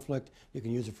armed conflict, you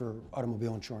can use it for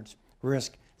automobile insurance.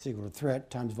 Risk is equal to threat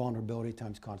times vulnerability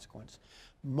times consequence.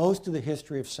 Most of the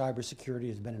history of cybersecurity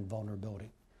has been in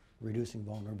vulnerability, reducing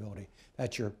vulnerability.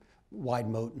 That's your wide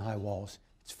moat and high walls.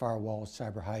 It's firewalls,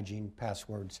 cyber hygiene,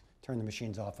 passwords, turn the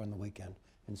machines off on the weekend,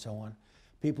 and so on.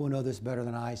 People who know this better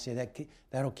than I say that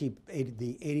that'll keep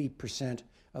the 80%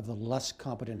 of the less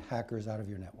competent hackers out of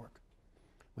your network,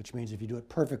 which means if you do it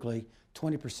perfectly,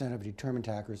 20% of determined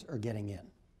hackers are getting in.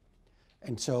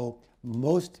 And so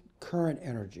most current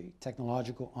energy,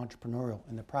 technological, entrepreneurial,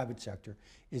 in the private sector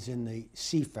is in the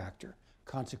C factor,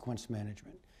 consequence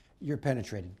management. You're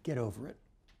penetrated, get over it,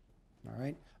 all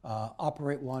right?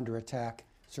 Operate, wander, attack,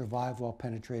 survive while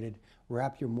penetrated,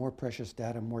 wrap your more precious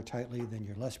data more tightly than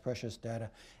your less precious data,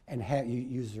 and you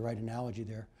use the right analogy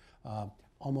there,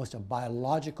 almost a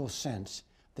biological sense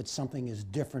that something is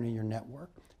different in your network,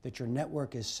 that your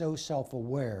network is so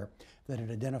self-aware that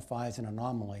it identifies an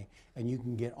anomaly, and you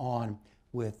can get on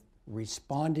with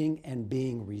responding and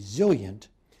being resilient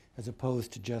as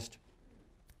opposed to just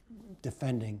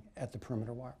defending at the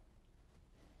perimeter wire.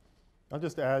 I'll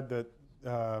just add that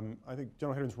I think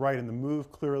General Hayden's right, and the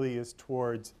move clearly is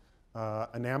towards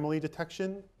anomaly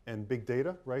detection and big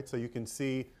data, right? So you can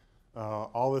see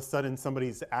all of a sudden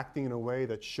somebody's acting in a way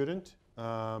that shouldn't.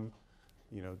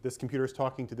 You know, this computer is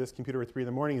talking to this computer at 3 in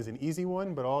the morning is an easy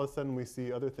one, but all of a sudden we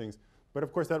see other things. But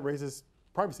of course that raises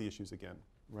privacy issues again,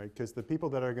 right? Because the people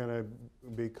that are going to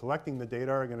be collecting the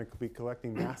data are going to be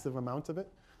collecting massive amounts of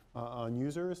it on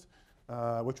users,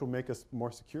 which will make us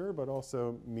more secure, but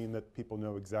also mean that people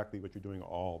know exactly what you're doing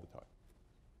all the time.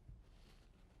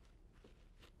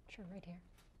 Sure, right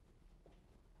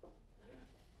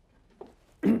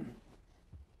here.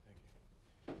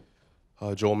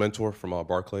 Joel Mentor from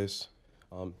Barclays.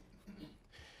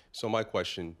 So my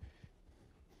question,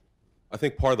 I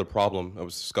think part of the problem, I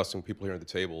was discussing with people here at the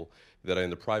table, that in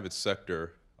the private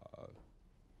sector,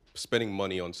 spending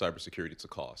money on cybersecurity, it's a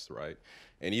cost, right?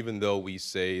 And even though we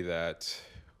say that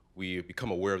we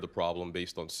become aware of the problem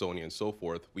based on Sony and so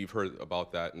forth, we've heard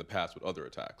about that in the past with other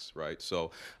attacks, right?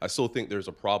 So I still think there's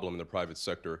a problem in the private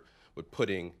sector with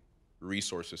putting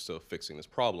resources to fixing this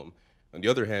problem. On the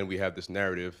other hand, we have this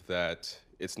narrative that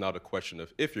it's not a question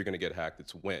of if you're going to get hacked,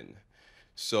 it's when.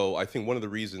 So I think one of the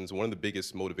reasons, one of the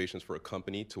biggest motivations for a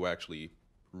company to actually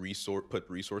put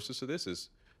resources to this is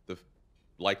the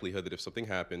likelihood that if something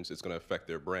happens, it's going to affect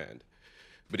their brand.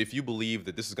 But if you believe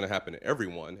that this is going to happen to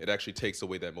everyone, it actually takes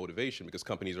away that motivation, because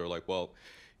companies are like, well,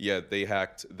 yeah, they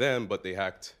hacked them, but they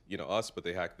hacked, you know, us, but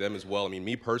they hacked them as well. I mean,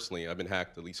 me personally, I've been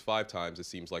hacked at least 5 times, it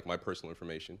seems like, my personal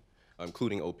information,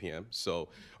 including OPM. So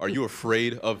are you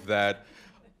afraid of that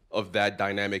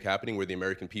dynamic happening where the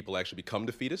American people actually become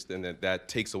defeatist, and that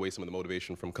takes away some of the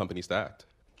motivation from companies to act?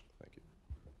 Thank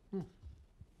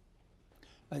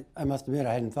you. I must admit,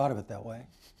 I hadn't thought of it that way.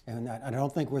 And I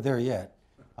don't think we're there yet.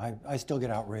 I still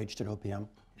get outraged at OPM.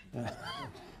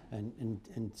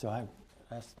 and so I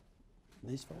asked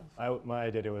these folks. My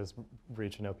idea was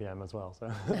reach an OPM as well.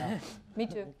 So. Me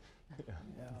too. Yeah.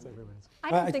 That's everybody's. I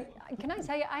don't think, can I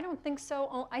tell you, I don't think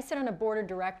so. I sit on a board of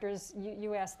directors.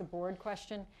 You asked the board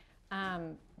question.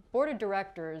 Board of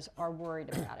directors are worried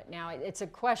about it. Now, it's a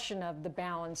question of the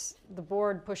balance, the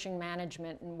board pushing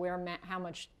management and how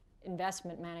much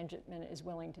investment management is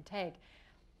willing to take.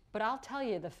 But I'll tell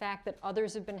you, the fact that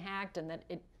others have been hacked and that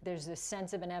there's this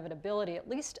sense of inevitability, at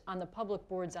least on the public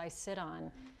boards I sit on,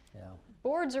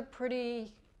 boards are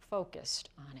pretty focused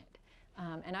on it.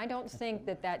 And I don't think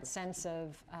that sense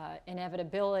of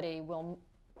inevitability will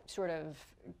sort of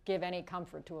give any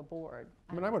comfort to a board.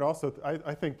 I mean, I would also,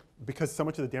 I think because so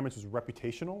much of the damage was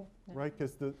reputational, right?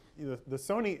 Because the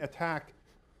Sony attack,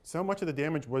 so much of the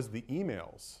damage was the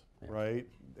emails, right?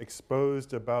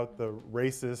 Exposed about the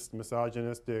racist,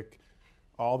 misogynistic,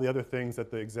 all the other things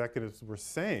that the executives were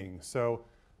saying. So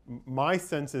my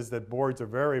sense is that boards are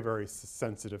very, very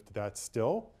sensitive to that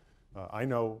still. I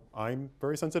know I'm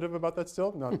very sensitive about that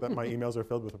still. Not that my emails are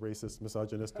filled with racist,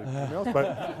 misogynistic emails,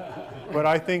 but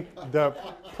I think the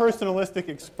personalistic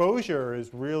exposure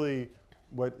is really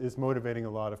what is motivating a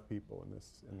lot of people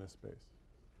in this space.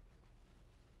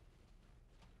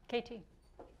 KT.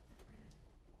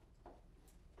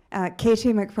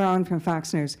 KT McFarland from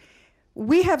Fox News.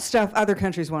 We have stuff other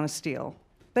countries want to steal.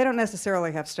 They don't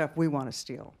necessarily have stuff we want to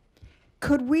steal.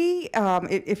 Could we,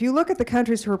 if you look at the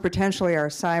countries who are potentially our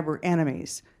cyber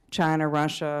enemies, China,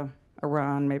 Russia,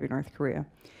 Iran, maybe North Korea,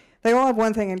 They all have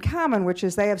one thing in common, which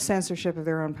is they have censorship of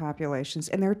their own populations,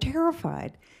 and they're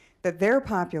terrified that their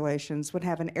populations would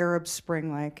have an Arab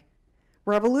Spring-like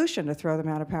revolution to throw them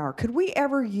out of power. Could we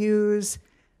ever use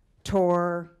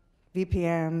Tor,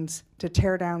 VPNs to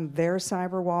tear down their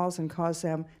cyber walls and cause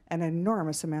them an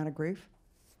enormous amount of grief?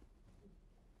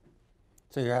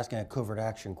 So you're asking a covert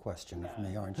action question of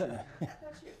me, aren't you?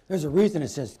 There's a reason it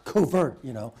says covert,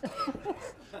 you know.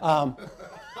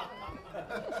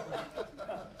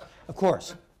 Of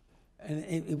course.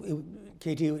 And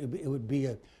KT, it would be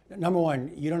a, number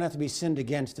one, you don't have to be sinned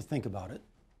against to think about it.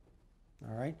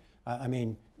 All right? I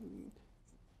mean,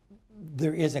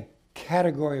 there is a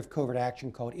category of covert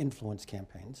action called influence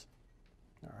campaigns.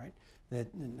 All right? That,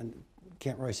 and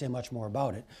can't really say much more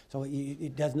about it. So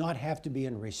it does not have to be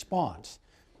in response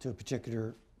to a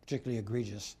particularly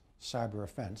egregious cyber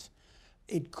offense.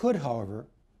 It could, however,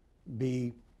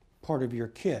 be part of your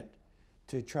kit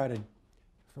to try to,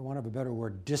 for want of a better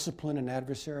word, discipline an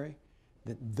adversary,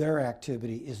 that their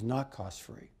activity is not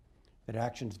cost-free, that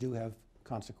actions do have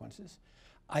consequences.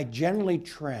 I generally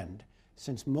trend,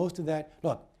 since most of that,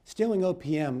 look, stealing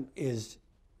OPM is,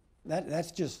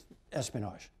 that's just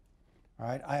espionage. All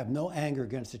right, I have no anger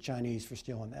against the Chinese for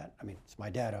stealing that. I mean, it's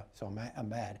my data, so I'm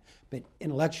mad. But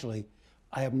intellectually,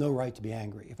 I have no right to be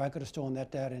angry. If I could have stolen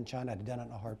that data in China, I'd have done it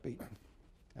in a heartbeat.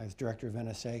 I was director of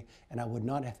NSA, and I would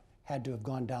not have had to have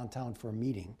gone downtown for a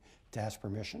meeting to ask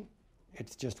permission.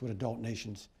 It's just what adult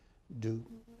nations do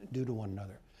to one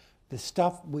another. The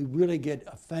stuff we really get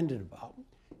offended about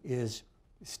is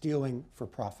stealing for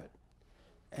profit.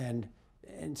 And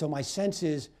so my sense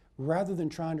is, rather than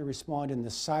trying to respond in the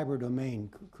cyber domain,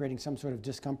 creating some sort of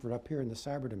discomfort up here in the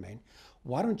cyber domain,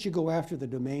 why don't you go after the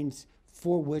domains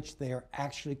for which they are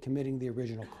actually committing the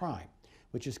original crime,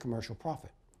 which is commercial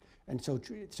profit? And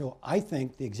so I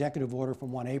think the executive order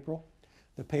from 1 April,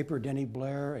 the paper Denny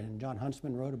Blair and John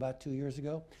Huntsman wrote about 2 years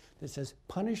ago, that says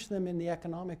punish them in the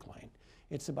economic lane.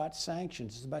 It's about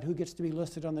sanctions. It's about who gets to be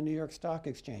listed on the New York Stock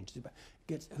Exchange. It's about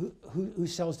who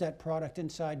sells that product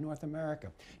inside North America.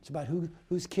 It's about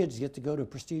whose kids get to go to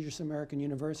prestigious American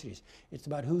universities. It's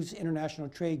about whose international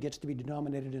trade gets to be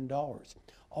denominated in dollars.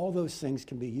 All those things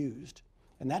can be used.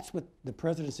 And that's what the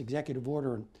President's executive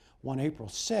order in 1 April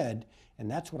said,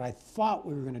 and that's what I thought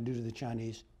we were going to do to the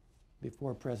Chinese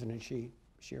before President Xi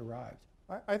arrived.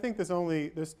 I think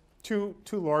there's two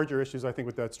larger issues, I think,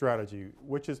 with that strategy,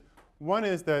 which is, one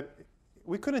is that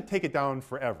we couldn't take it down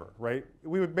forever, right?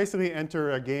 We would basically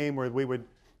enter a game where we would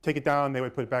take it down, they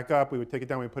would put it back up, we would take it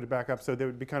down, we would put it back up, so there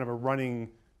would be kind of a running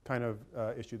kind of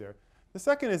issue there. The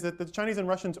second is that the Chinese and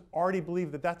Russians already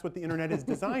believe that that's what the internet is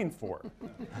designed for,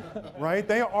 right?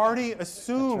 They already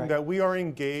assume that we are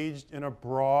engaged in a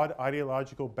broad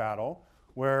ideological battle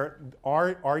where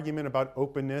our argument about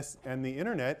openness and the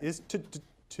internet is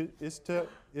to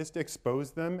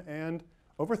expose them and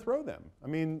overthrow them. I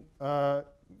mean,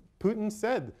 Putin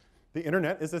said the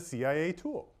internet is a CIA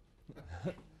tool,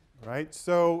 right?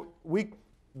 So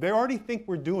they already think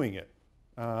we're doing it.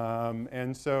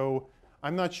 And so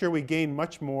I'm not sure we gain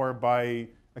much more by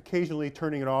occasionally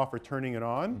turning it off or turning it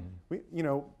on.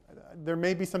 There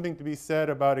may be something to be said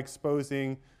about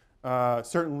exposing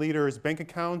certain leaders' bank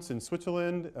accounts in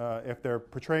Switzerland if they're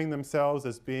portraying themselves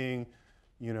as being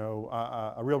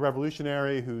a real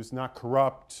revolutionary who's not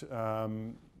corrupt,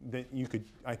 that you could,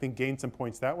 I think, gain some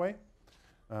points that way.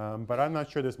 But I'm not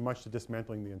sure there's much to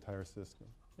dismantling the entire system.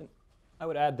 I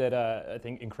would add that I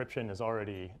think encryption is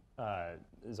already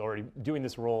doing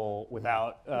this role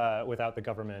without the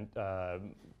government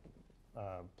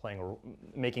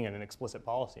making it an explicit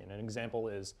policy. And an example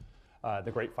is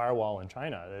the Great Firewall in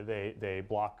China. They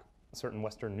block certain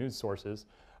Western news sources.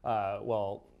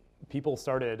 Well, people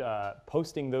started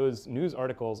posting those news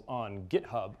articles on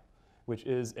GitHub, which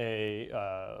is a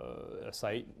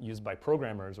site used by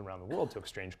programmers around the world to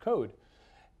exchange code.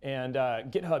 And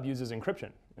GitHub uses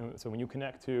encryption. So when you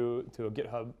connect to a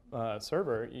GitHub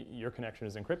server, your connection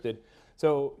is encrypted.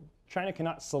 So China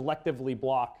cannot selectively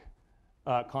block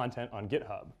content on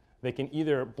GitHub. They can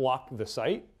either block the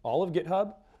site, all of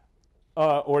GitHub,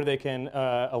 or they can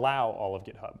allow all of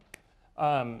GitHub.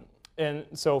 And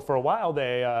so for a while,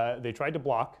 they tried to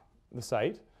block the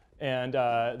site. And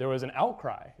there was an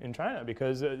outcry in China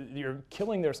because you're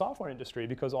killing their software industry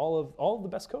because all of the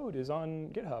best code is on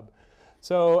GitHub.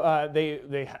 So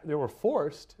they were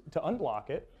forced to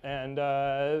unblock it, and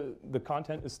the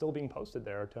content is still being posted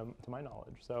there, to my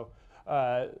knowledge. So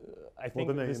I think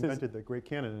well, then they invented the Great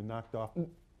Cannon and knocked off.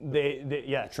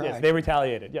 Yes, they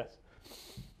retaliated. Yes.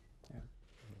 Yeah.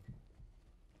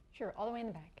 Sure, all the way in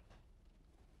the back.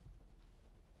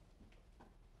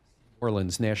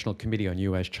 Orleans, National Committee on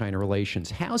U.S.-China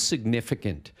Relations. How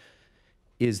significant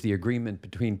is the agreement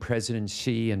between President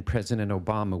Xi and President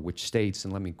Obama, which states,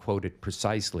 and let me quote it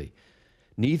precisely,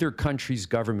 "Neither country's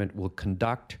government will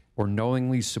conduct or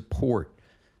knowingly support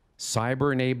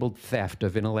cyber-enabled theft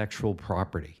of intellectual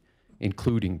property,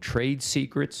 including trade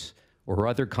secrets or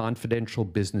other confidential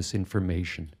business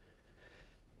information,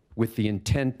 with the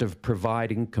intent of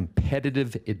providing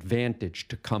competitive advantage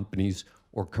to companies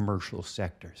or commercial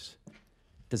sectors."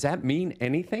 Does that mean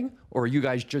anything, or are you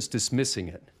guys just dismissing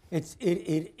it?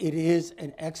 It is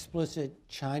an explicit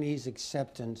Chinese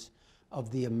acceptance of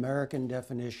the American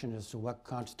definition as to what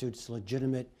constitutes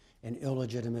legitimate and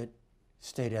illegitimate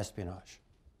state espionage.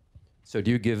 So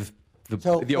do you give the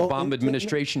Obama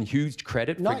administration huge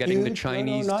credit for getting the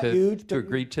Chinese to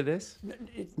agree to this?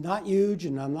 It's not huge,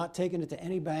 and I'm not taking it to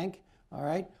any bank, all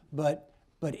right? But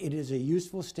it is a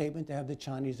useful statement to have the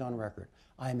Chinese on record.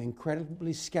 I am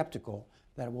incredibly skeptical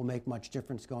that it will make much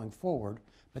difference going forward,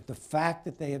 but the fact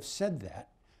that they have said that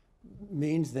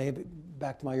means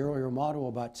back to my earlier model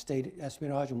about state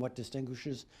espionage and what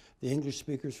distinguishes the English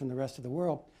speakers from the rest of the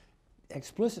world,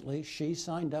 explicitly, she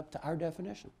signed up to our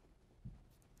definition.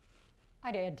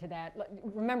 I'd add to that.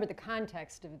 Remember the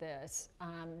context of this.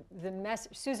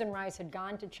 Susan Rice had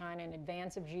gone to China in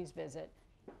advance of Xi's visit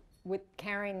with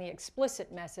carrying the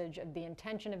explicit message of the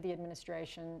intention of the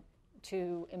administration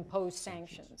to impose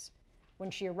sanctions. When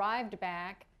she arrived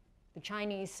back, the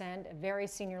Chinese sent a very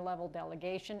senior level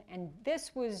delegation, and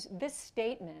this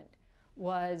statement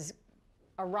was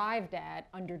arrived at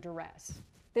under duress.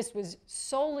 This was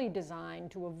solely designed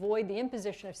to avoid the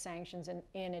imposition of sanctions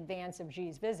in advance of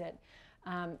Xi's visit.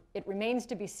 It remains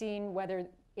to be seen whether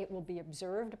it will be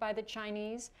observed by the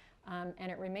Chinese,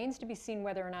 and it remains to be seen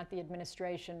whether or not the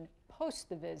administration post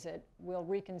the visit will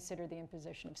reconsider the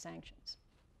imposition of sanctions.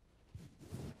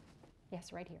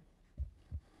 Yes, right here.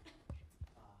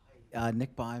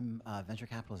 Nick Baum, venture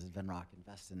capitalist at Venrock,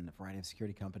 invests in a variety of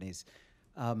security companies.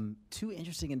 Two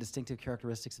interesting and distinctive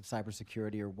characteristics of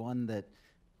cybersecurity are one, that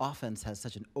offense has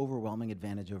such an overwhelming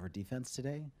advantage over defense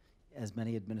today. As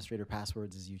many administrator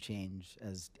passwords as you change,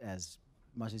 as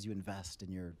much as you invest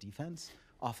in your defense,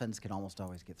 offense can almost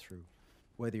always get through,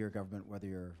 whether you're a government, whether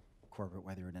you're corporate,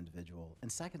 whether you're an individual.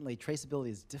 And secondly,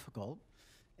 traceability is difficult.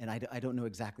 And I don't know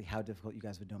exactly how difficult, you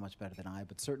guys would know much better than I,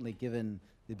 but certainly given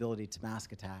the ability to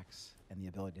mask attacks and the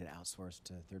ability to outsource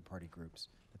to third-party groups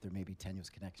that there may be tenuous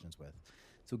connections with.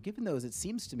 So given those, it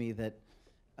seems to me that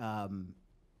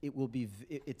it will be,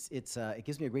 it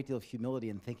gives me a great deal of humility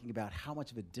in thinking about how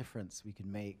much of a difference we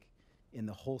can make in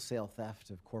the wholesale theft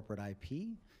of corporate IP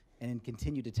and in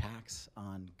continued attacks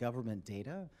on government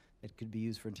data that could be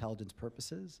used for intelligence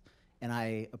purposes. And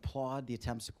I applaud the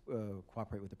attempts to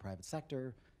cooperate with the private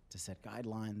sector, to set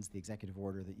guidelines, the executive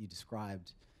order that you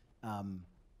described.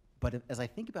 But as I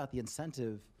think about the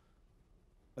incentive,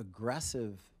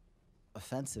 aggressive,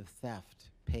 offensive theft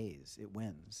pays, it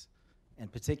wins.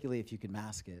 And particularly if you can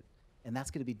mask it. And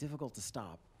that's going to be difficult to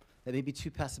stop. That may be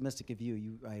too pessimistic of you.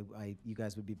 You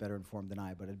guys would be better informed than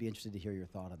I, but I'd be interested to hear your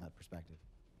thought on that perspective.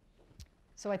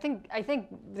 So I think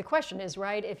the question is,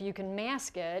 right, if you can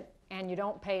mask it and you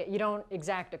don't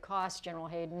exact a cost, General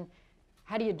Hayden,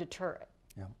 how do you deter it?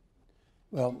 Yeah.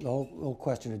 Well, the whole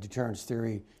question of deterrence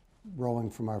theory, rolling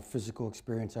from our physical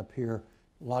experience up here,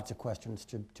 lots of questions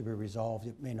to be resolved.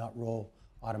 It may not roll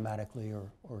automatically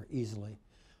or easily.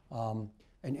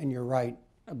 And you're right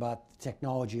about the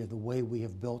technology of the way we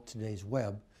have built today's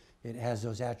web. It has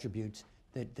those attributes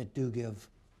that do give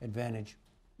advantage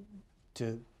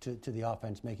to the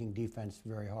offense, making defense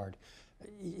very hard.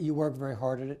 You work very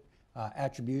hard at it.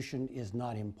 Attribution is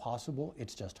not impossible,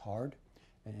 it's just hard.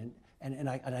 And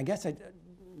I guess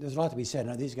there's a lot to be said.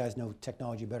 Now, these guys know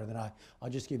technology better than I. I'll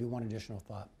just give you one additional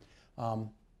thought.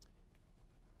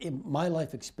 In my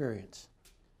life experience,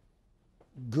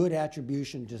 good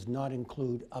attribution does not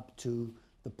include up to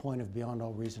the point of beyond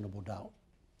all reasonable doubt.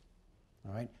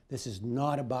 All right? This is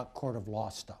not about court of law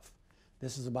stuff.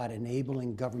 This is about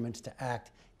enabling governments to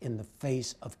act in the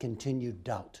face of continued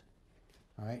doubt.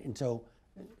 All right? And so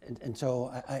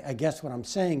I guess what I'm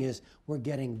saying is we're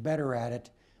getting better at it,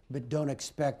 but don't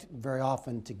expect very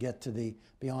often to get to the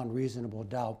beyond reasonable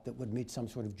doubt that would meet some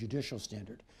sort of judicial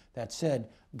standard. That said,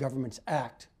 governments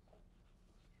act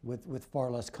with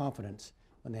far less confidence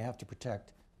when they have to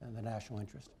protect the national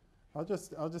interest. I'll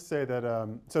just say that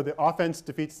so the offense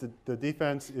defeats the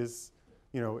defense is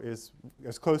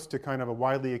as close to kind of a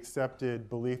widely accepted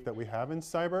belief that we have in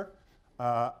cyber.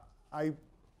 I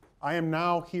am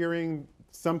now hearing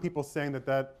some people saying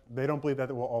that they don't believe that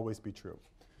it will always be true.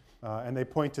 And they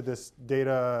point to this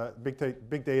data,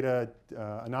 big data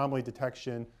anomaly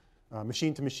detection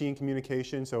machine-to-machine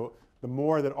communication. So the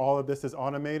more that all of this is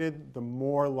automated, the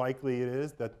more likely it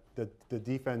is that the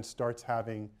defense starts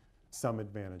having some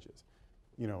advantages.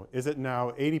 You know, is it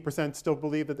now 80% still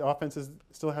believe that the offense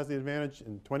still has the advantage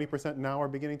and 20% now are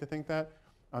beginning to think that?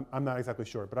 I'm not exactly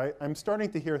sure, but I'm starting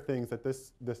to hear things that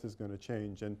this is going to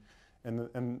change. And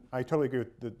I totally agree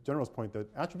with the general's point that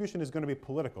attribution is going to be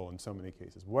political in so many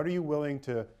cases. What are you willing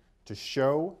to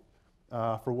show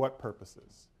for what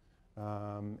purposes?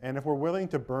 And if we're willing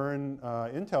to burn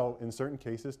intel in certain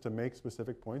cases to make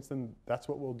specific points, then that's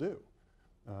what we'll do.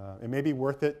 It may be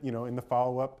worth it, you know, in the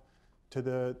follow-up to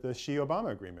the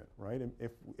Xi-Obama agreement, right?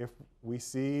 If we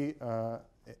see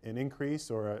an increase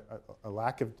or a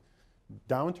lack of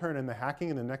downturn in the hacking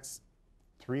in the next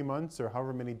 3 months or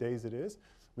however many days it is,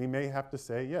 we may have to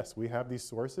say, yes, we have these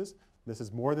sources. This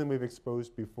is more than we've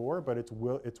exposed before, but it's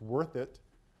worth it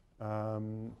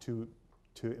to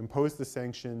impose the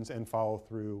sanctions and follow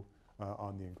through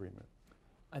on the agreement.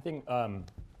 I think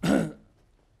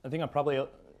I probably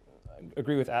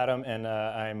agree with Adam, and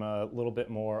I'm a little bit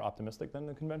more optimistic than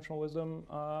the conventional wisdom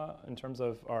in terms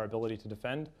of our ability to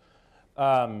defend.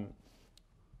 I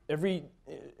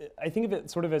think of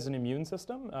it sort of as an immune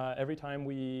system. Every time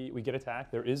we get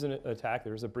attacked, there is an attack,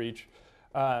 there is a breach.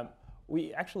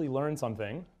 We actually learn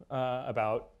something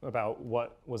about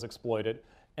what was exploited,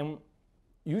 and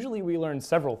usually we learn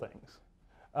several things.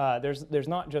 There's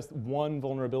not just one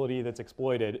vulnerability that's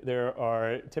exploited. There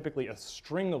are typically a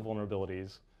string of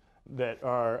vulnerabilities that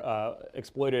are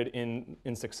exploited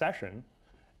in succession,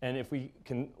 and if we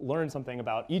can learn something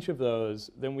about each of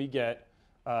those, then we get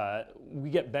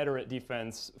better at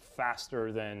defense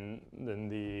faster than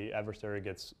the adversary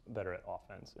gets better at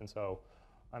offense. And so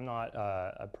I'm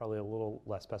probably a little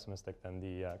less pessimistic than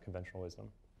the conventional wisdom.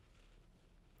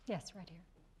 Yes, right here.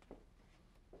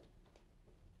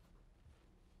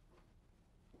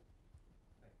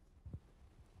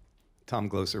 Tom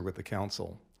Glosser with the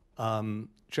Council.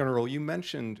 General, you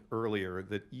mentioned earlier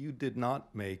that you did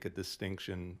not make a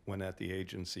distinction when at the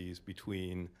agencies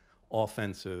between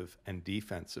offensive and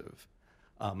defensive.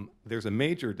 There's a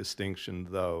major distinction,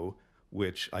 though,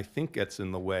 which I think gets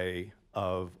in the way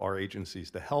of our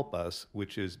agencies to help us,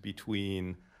 which is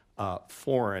between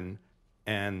foreign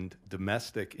and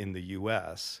domestic in the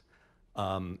US.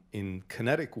 In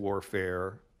kinetic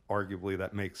warfare, arguably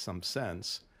that makes some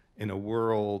sense. In a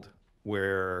world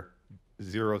where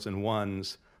zeros and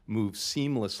ones move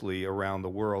seamlessly around the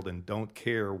world and don't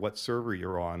care what server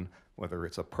you're on, whether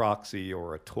it's a proxy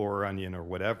or a Tor onion or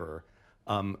whatever,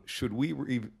 should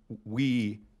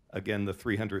we, again, the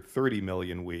 330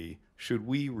 million should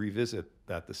we revisit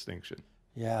that distinction?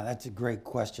 Yeah, that's a great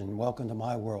question. Welcome to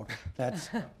my world. That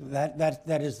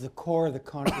is the core of the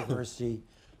controversy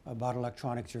about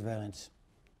electronic surveillance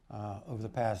over the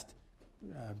past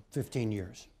 15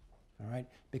 years. All right,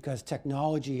 because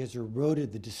technology has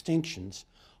eroded the distinctions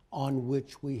on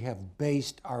which we have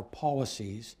based our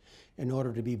policies in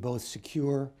order to be both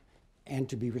secure and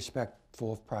to be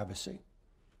respectful of privacy.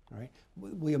 All right,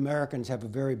 we Americans have a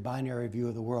very binary view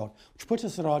of the world, which puts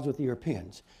us at odds with the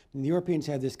Europeans. And the Europeans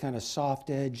have this kind of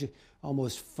soft edge,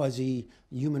 almost fuzzy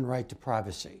human right to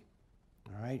privacy.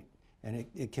 All right, and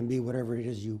it can be whatever it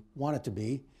is you want it to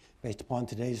be, based upon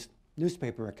today's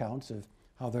newspaper accounts of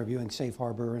how they're viewing safe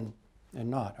harbor and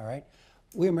not, all right?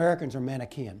 We Americans are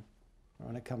Manichaean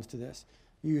when it comes to this.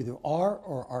 You either are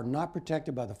or are not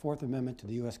protected by the Fourth Amendment to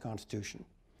the US Constitution.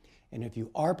 And if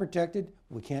you are protected,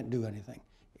 we can't do anything.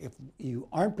 If you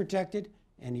aren't protected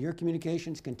and your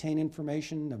communications contain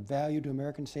information of value to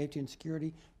American safety and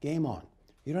security, game on.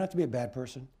 You don't have to be a bad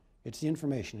person. It's the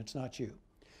information, it's not you.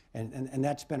 And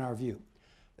that's been our view.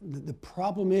 The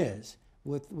problem is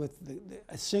with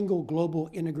a single global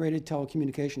integrated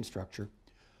telecommunication structure,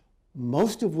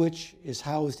 most of which is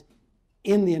housed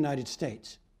in the United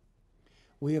States.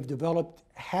 We have developed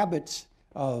habits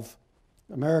of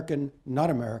American, not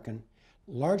American,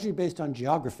 largely based on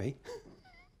geography,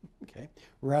 okay,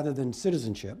 rather than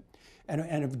citizenship, and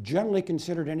have generally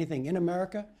considered anything in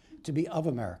America to be of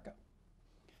America.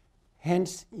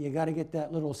 Hence, you got to get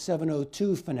that little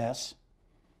 702 finesse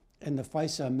in the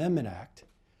FISA Amendment Act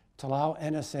to allow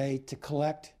NSA to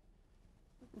collect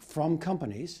from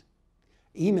companies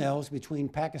emails between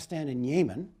Pakistan and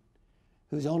Yemen,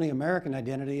 whose only American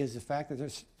identity is the fact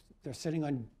that they're sitting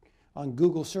on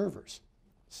Google servers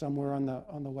somewhere on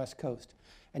the West Coast.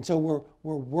 And so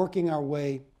we're working our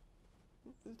way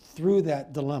through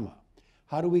that dilemma.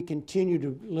 How do we continue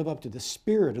to live up to the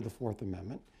spirit of the Fourth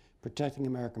Amendment, protecting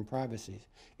American privacy,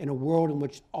 in a world in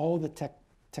which all the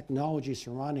technology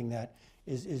surrounding that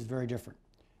is very different?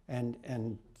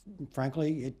 And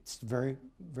frankly, it's very,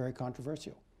 very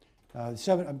controversial. The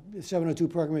 702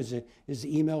 program is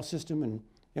the email system, and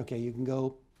okay, you can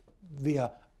go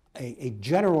via a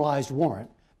generalized warrant,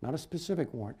 not a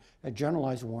specific warrant, a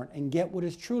generalized warrant, and get what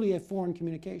is truly a foreign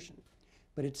communication.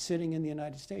 But it's sitting in the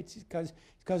United States because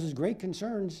it causes great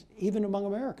concerns even among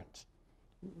Americans.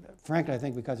 Frankly, I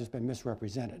think because it's been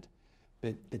misrepresented.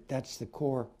 But that's the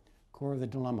core of the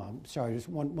dilemma. I'm sorry, just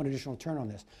one additional turn on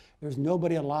this. There's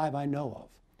nobody alive I know of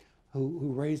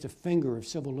who raised a finger of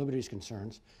civil liberties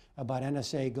concerns about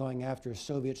NSA going after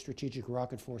Soviet strategic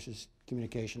rocket forces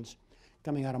communications,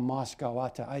 coming out of Moscow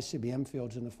out to ICBM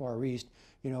fields in the Far East,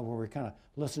 where we're kind of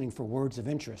listening for words of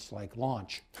interest like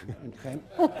launch. Okay?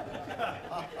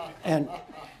 And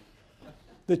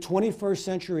the 21st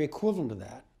century equivalent of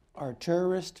that are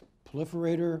terrorist,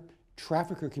 proliferator,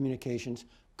 trafficker communications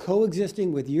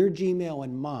coexisting with your Gmail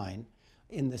and mine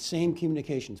in the same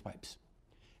communications pipes.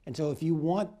 And so if you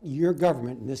want your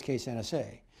government, in this case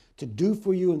NSA, to do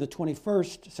for you in the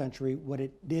 21st century what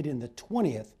it did in the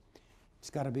 20th,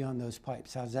 it's got to be on those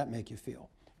pipes. How does that make you feel?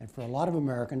 And for a lot of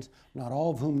Americans, not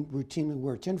all of whom routinely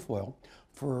wear tinfoil,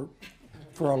 for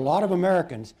a lot of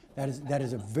Americans, that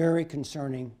is a very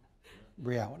concerning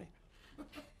reality.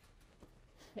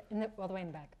 Yeah, all the way in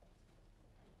the back.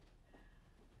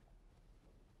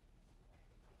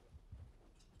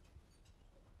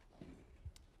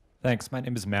 Thanks. My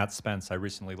name is Matt Spence. I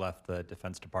recently left the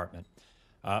Defense Department.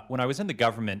 When I was in the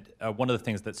government, one of the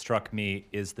things that struck me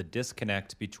is the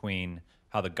disconnect between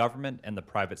how the government and the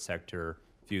private sector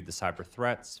viewed the cyber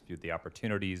threats, viewed the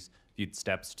opportunities, viewed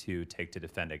steps to take to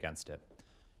defend against it.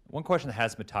 One question that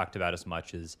hasn't been talked about as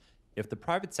much is if the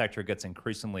private sector gets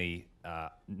increasingly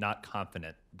not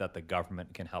confident that the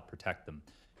government can help protect them,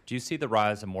 do you see the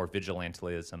rise of more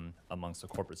vigilantism amongst the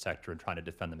corporate sector in trying to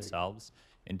defend themselves?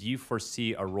 And do you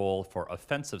foresee a role for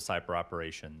offensive cyber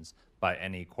operations by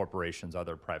any corporations,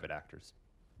 other private actors?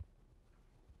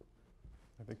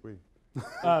 I think we.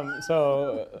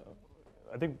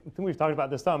 I think we've talked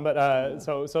about this some, but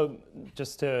so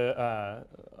just to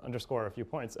underscore a few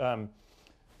points,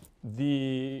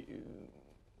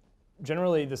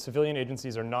 generally the civilian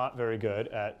agencies are not very good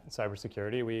at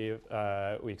cybersecurity.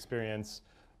 We experience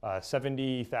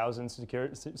 70,000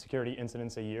 security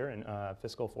incidents a year in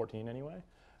fiscal 14 anyway,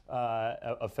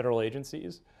 of federal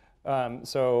agencies.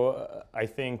 So I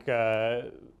think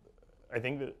that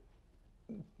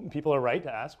people are right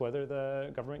to ask whether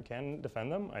the government can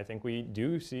defend them. I think we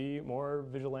do see more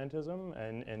vigilantism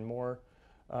and more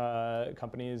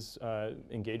companies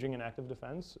engaging in active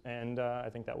defense, and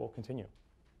I think that will continue.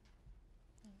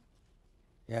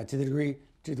 Yeah, to the degree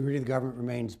the government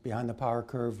remains behind the power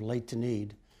curve, late to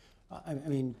need. I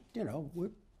mean,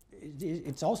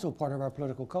 it's also part of our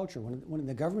political culture. When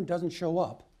the government doesn't show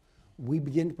up, we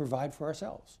begin to provide for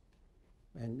ourselves.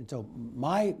 And so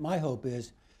my hope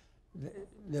is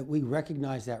that we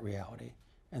recognize that reality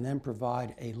and then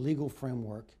provide a legal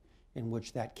framework in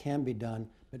which that can be done,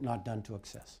 but not done to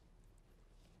excess.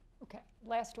 Okay,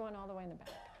 last one all the way in the back.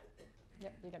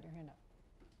 Yep, you got your hand up.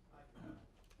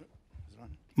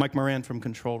 Mike Moran from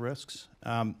Control Risks.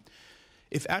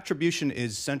 If attribution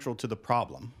is central to the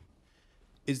problem,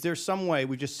 is there some way,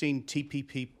 we've just seen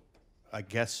TPP, I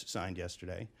guess, signed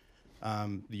yesterday.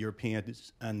 The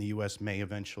Europeans and the US may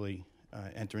eventually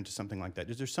enter into something like that.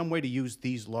 Is there some way to use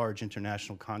these large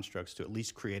international constructs to at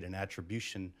least create an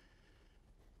attribution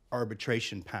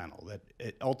arbitration panel that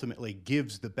it ultimately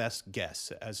gives the best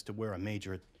guess as to where a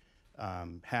major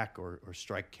hack or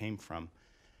strike came from?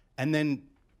 And then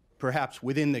perhaps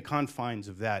within the confines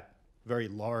of that very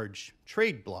large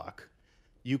trade bloc,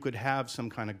 you could have some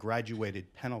kind of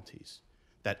graduated penalties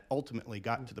that ultimately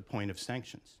got to the point of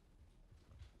sanctions.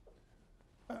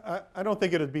 I don't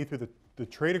think it would be through the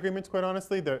trade agreements, quite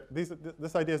honestly.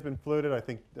 This idea has been floated. I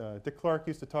think Dick Clark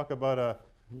used to talk about a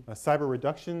cyber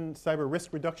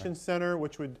risk reduction center,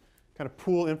 which would kind of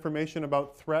pool information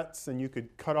about threats, and you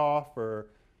could cut off or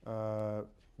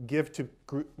give to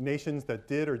nations that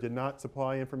did or did not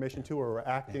supply information to or were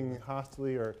acting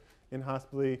hostily or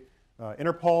inhospitably.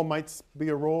 Interpol might be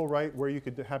a role, right, where you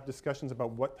could have discussions about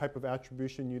what type of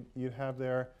attribution you'd have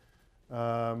there.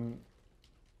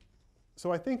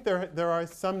 So I think there are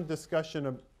some discussion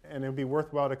of, and it would be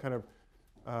worthwhile to kind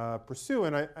of pursue.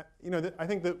 And I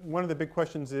think that one of the big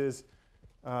questions is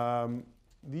the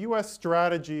U.S.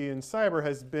 strategy in cyber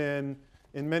has been,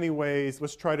 in many ways,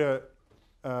 let's try to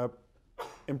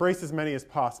embrace as many as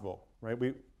possible, right?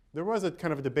 There was a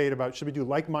kind of a debate about should we do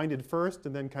like-minded first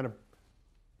and then kind of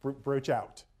broach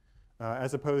out,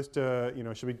 as opposed to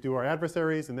should we do our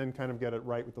adversaries and then kind of get it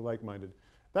right with the like-minded.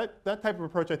 That type of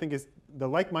approach, I think, is the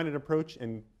like-minded approach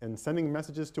and sending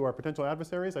messages to our potential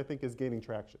adversaries, I think, is gaining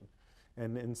traction.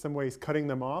 and in some ways cutting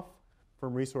them off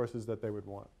from resources that they would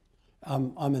want.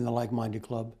 I'm in the like-minded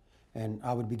club, and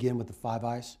I would begin with the Five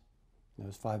Eyes.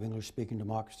 Those 5 English-speaking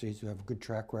democracies who have a good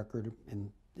track record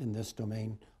in this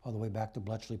domain, all the way back to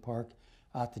Bletchley Park,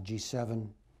 out to G7,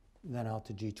 then out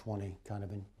to G20, kind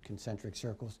of in concentric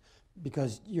circles,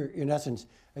 because you're in essence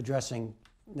addressing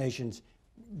nations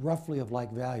roughly of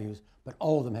like values, but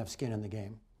all of them have skin in the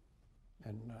game.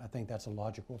 And I think that's a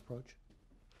logical approach.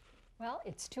 Well,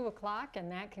 it's 2 o'clock,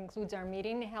 and that concludes our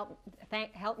meeting.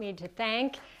 Help me to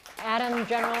thank Adam,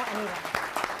 General, and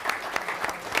Eli.